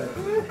dad heard.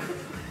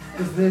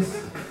 Is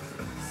this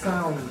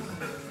sound?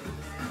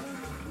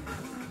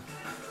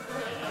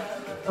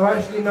 I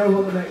actually know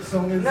what the next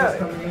song is that's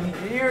coming in.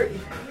 You're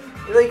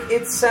like,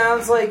 it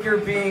sounds like you're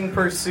being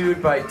pursued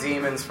by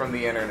demons from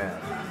the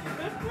internet.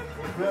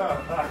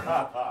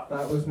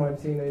 That was my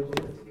teenage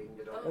years.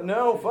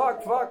 No,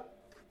 fuck.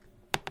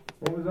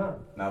 What was that?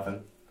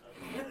 Nothing.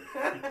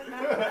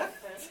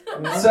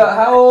 So,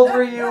 how old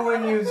were you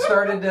when you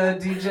started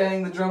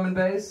DJing the drum and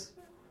bass?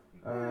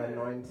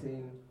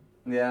 19.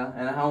 Yeah,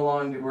 and how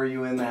long were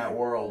you in that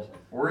world?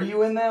 Were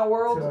you in that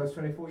world? Until I was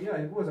 24. Yeah,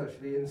 it was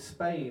actually in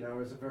Spain. I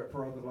was a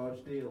rather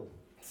large deal.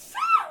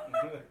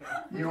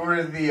 You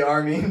were the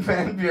Armin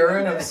van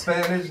Buren of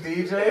Spanish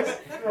DJs?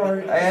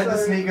 Right, I had to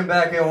sneak him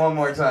back in one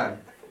more time.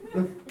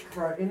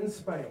 Right, in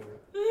Spain,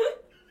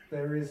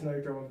 there is no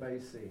drum and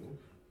bass scene.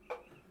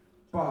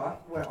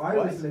 But where I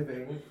was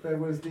living, there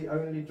was the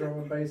only drum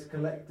and bass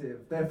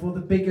collective. Therefore, the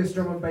biggest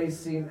drum and bass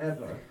scene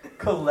ever.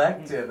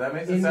 Collective? That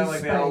makes it sound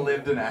like they all Spain.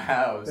 lived in a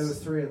house. There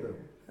was 3 of them.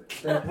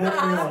 They brought me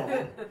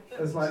on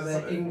as like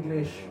their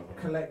English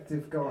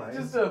collective guys.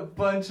 Just a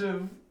bunch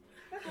of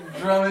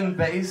drum and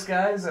bass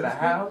guys at a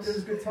house? It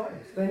was good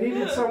times. They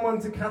needed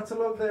someone to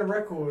catalogue their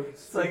records.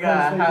 It's like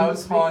a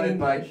house haunted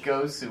by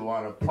ghosts who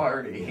want a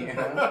party, you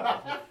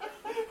know?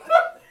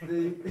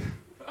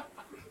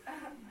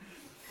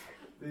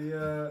 I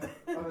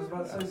was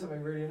about to say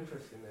something really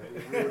interesting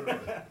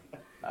there.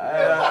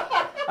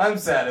 I'm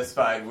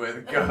satisfied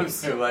with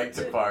ghosts who like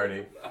to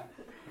party.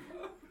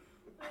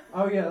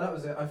 Oh yeah, that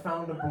was it. I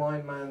found a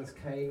blind man's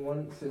cane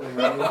once in a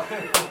rave.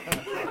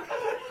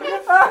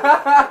 That's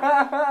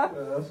what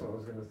I was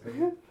going to say.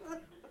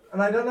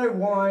 And I don't know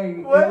why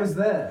it was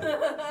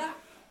there.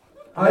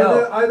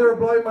 Either a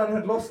blind man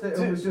had lost it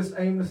and was just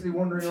aimlessly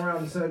wandering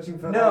around searching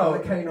for a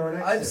cane or an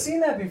exit. I've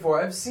seen that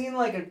before. I've seen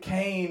like a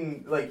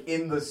cane like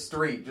in the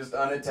street, just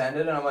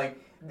unattended, and I'm like,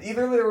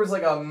 either there was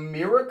like a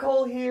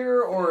miracle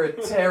here or a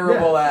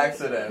terrible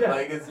accident. Yeah.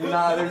 Like it's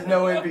not. There's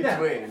no in between.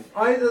 Yeah.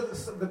 Either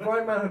the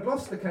blind man had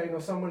lost the cane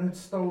or someone had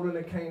stolen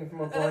a cane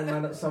from a blind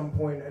man at some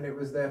point and it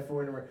was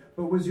therefore in a...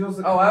 But was yours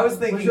a... I was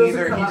thinking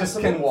either he just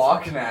can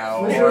walk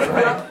now was or yours,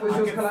 like... was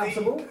yours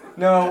collapsible?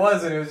 No, it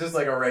wasn't. It was just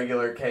like a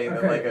regular cane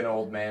that like an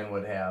old man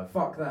would have.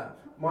 Fuck that.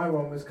 My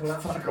one was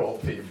collapsible. Fuck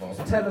old people.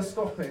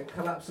 Telescopic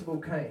collapsible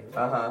cane.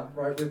 Uh-huh.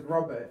 Right, with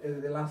rubber,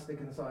 elastic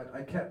inside.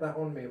 I kept that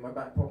on me in my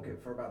back pocket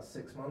for about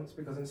 6 months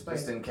because in Spain...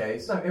 Just in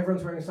case? No,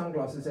 everyone's wearing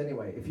sunglasses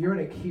anyway. If you're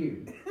in a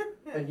queue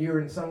and you're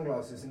in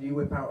sunglasses and you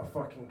whip out a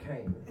fucking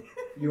cane,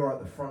 you are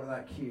at the front of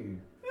that queue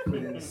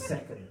within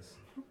seconds.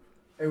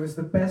 It was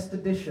the best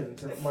addition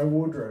to my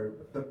wardrobe,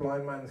 the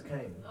blind man's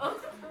cane. But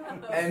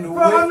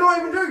I'm not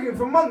even joking,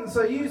 for months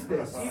I used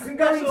this. You can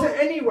go into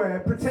anywhere,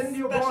 pretend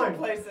you're blind.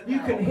 You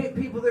can hit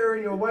people that are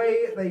in your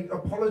way, they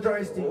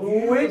apologise to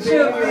you. Which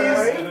of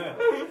these?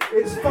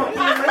 It's fucking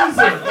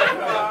amazing.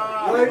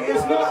 Like,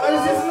 it's not,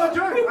 this isn't a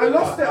joke. I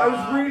lost it, I was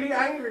really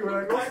angry when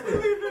I lost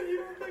it.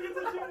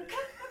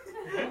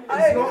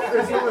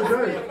 It's not a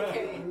joke.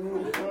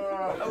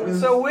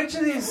 So which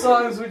of these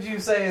songs would you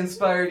say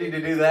inspired you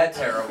to do that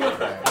terrible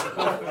thing?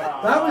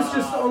 That was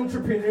just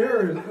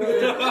entrepreneurial.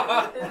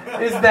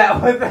 Is that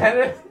what that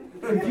is?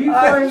 If you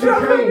find a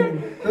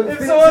cane that If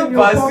fits someone in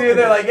your busts pocket, you,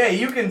 they're like, hey,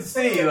 you can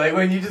see, like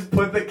when you just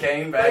put the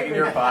cane back in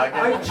your pocket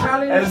I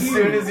challenge as you.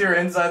 soon as you're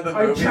inside the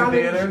movie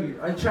theater.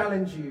 I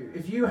challenge you.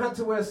 If you had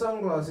to wear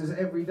sunglasses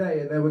every day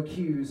and there were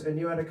queues and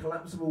you had a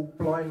collapsible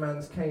blind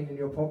man's cane in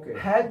your pocket,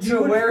 Had you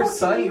to would wear fucking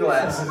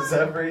sunglasses use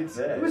that. every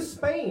day. It was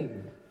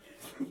Spain.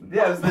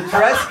 Yeah, it was the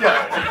dress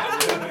code.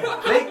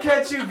 They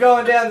catch you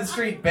going down the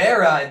street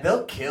bare-eyed,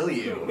 they'll kill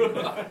you.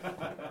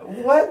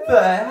 What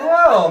the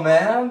hell,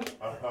 man?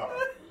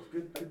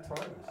 Good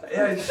times.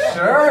 Yeah,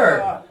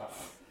 sure.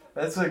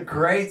 That's a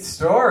great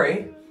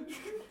story.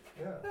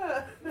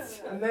 Yeah.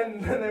 And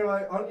then they were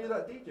like, aren't you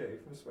that DJ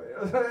from Spain? I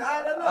was like,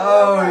 I don't know.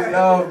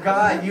 Oh,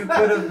 God, you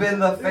could have been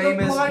the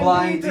famous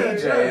blind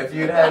DJ if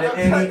you'd had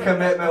any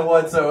commitment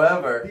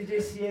whatsoever.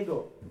 DJ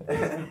Ciego.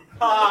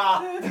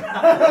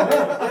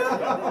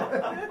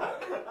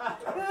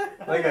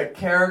 Like a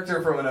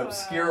character from an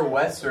obscure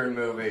Western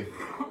movie.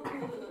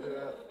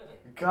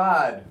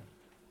 God.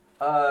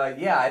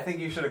 Yeah, I think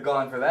you should have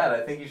gone for that.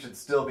 I think you should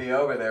still be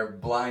over there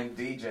blind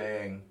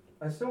DJing.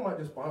 I still might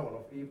just buy one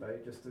off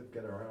eBay just to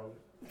get around.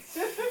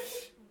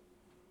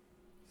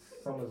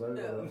 Summer's over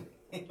though.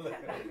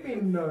 What do you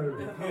mean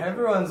no?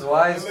 Everyone's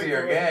wise to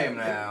your game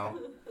now.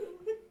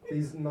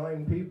 These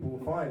 9 people,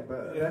 fine,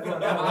 but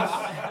everyone else...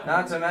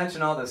 Not to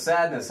mention all the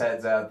sadness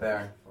heads out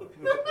there.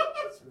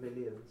 It's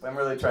millions. I'm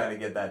really trying to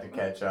get that to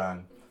catch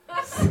on.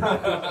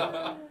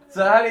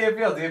 So how do you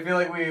feel? Do you feel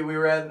like we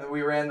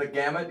ran the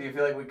gamut? Do you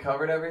feel like we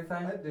covered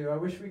everything? I do. I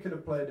wish we could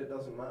have played It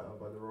Doesn't Matter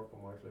by the Rock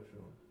and Wycliffe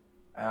Jean.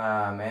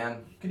 Ah,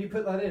 man. Can you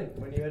put that in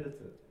when you edit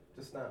it?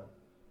 Just now.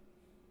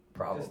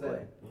 Probably.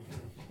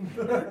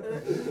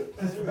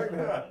 Just right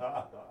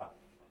now.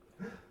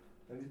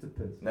 I need to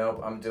piss.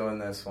 Nope, I'm doing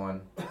this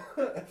one.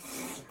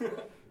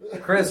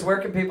 Chris, where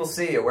can people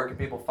see you? Where can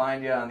people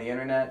find you on the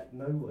internet?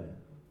 Nowhere.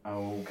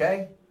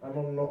 Okay.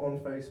 I'm not on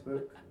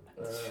Facebook.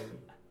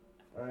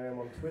 I am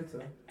on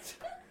Twitter.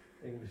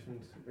 Englishman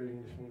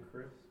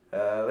Chris.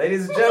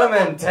 Ladies and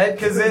gentlemen, Ted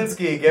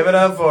Kaczynski, give it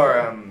up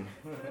for him.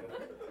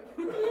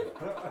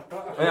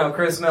 No,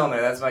 Chris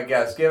Milner, that's my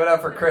guest. Give it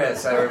up for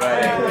Chris,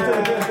 everybody.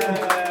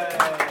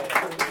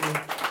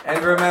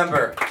 And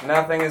remember,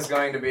 nothing is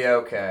going to be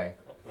okay.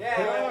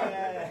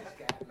 Yeah.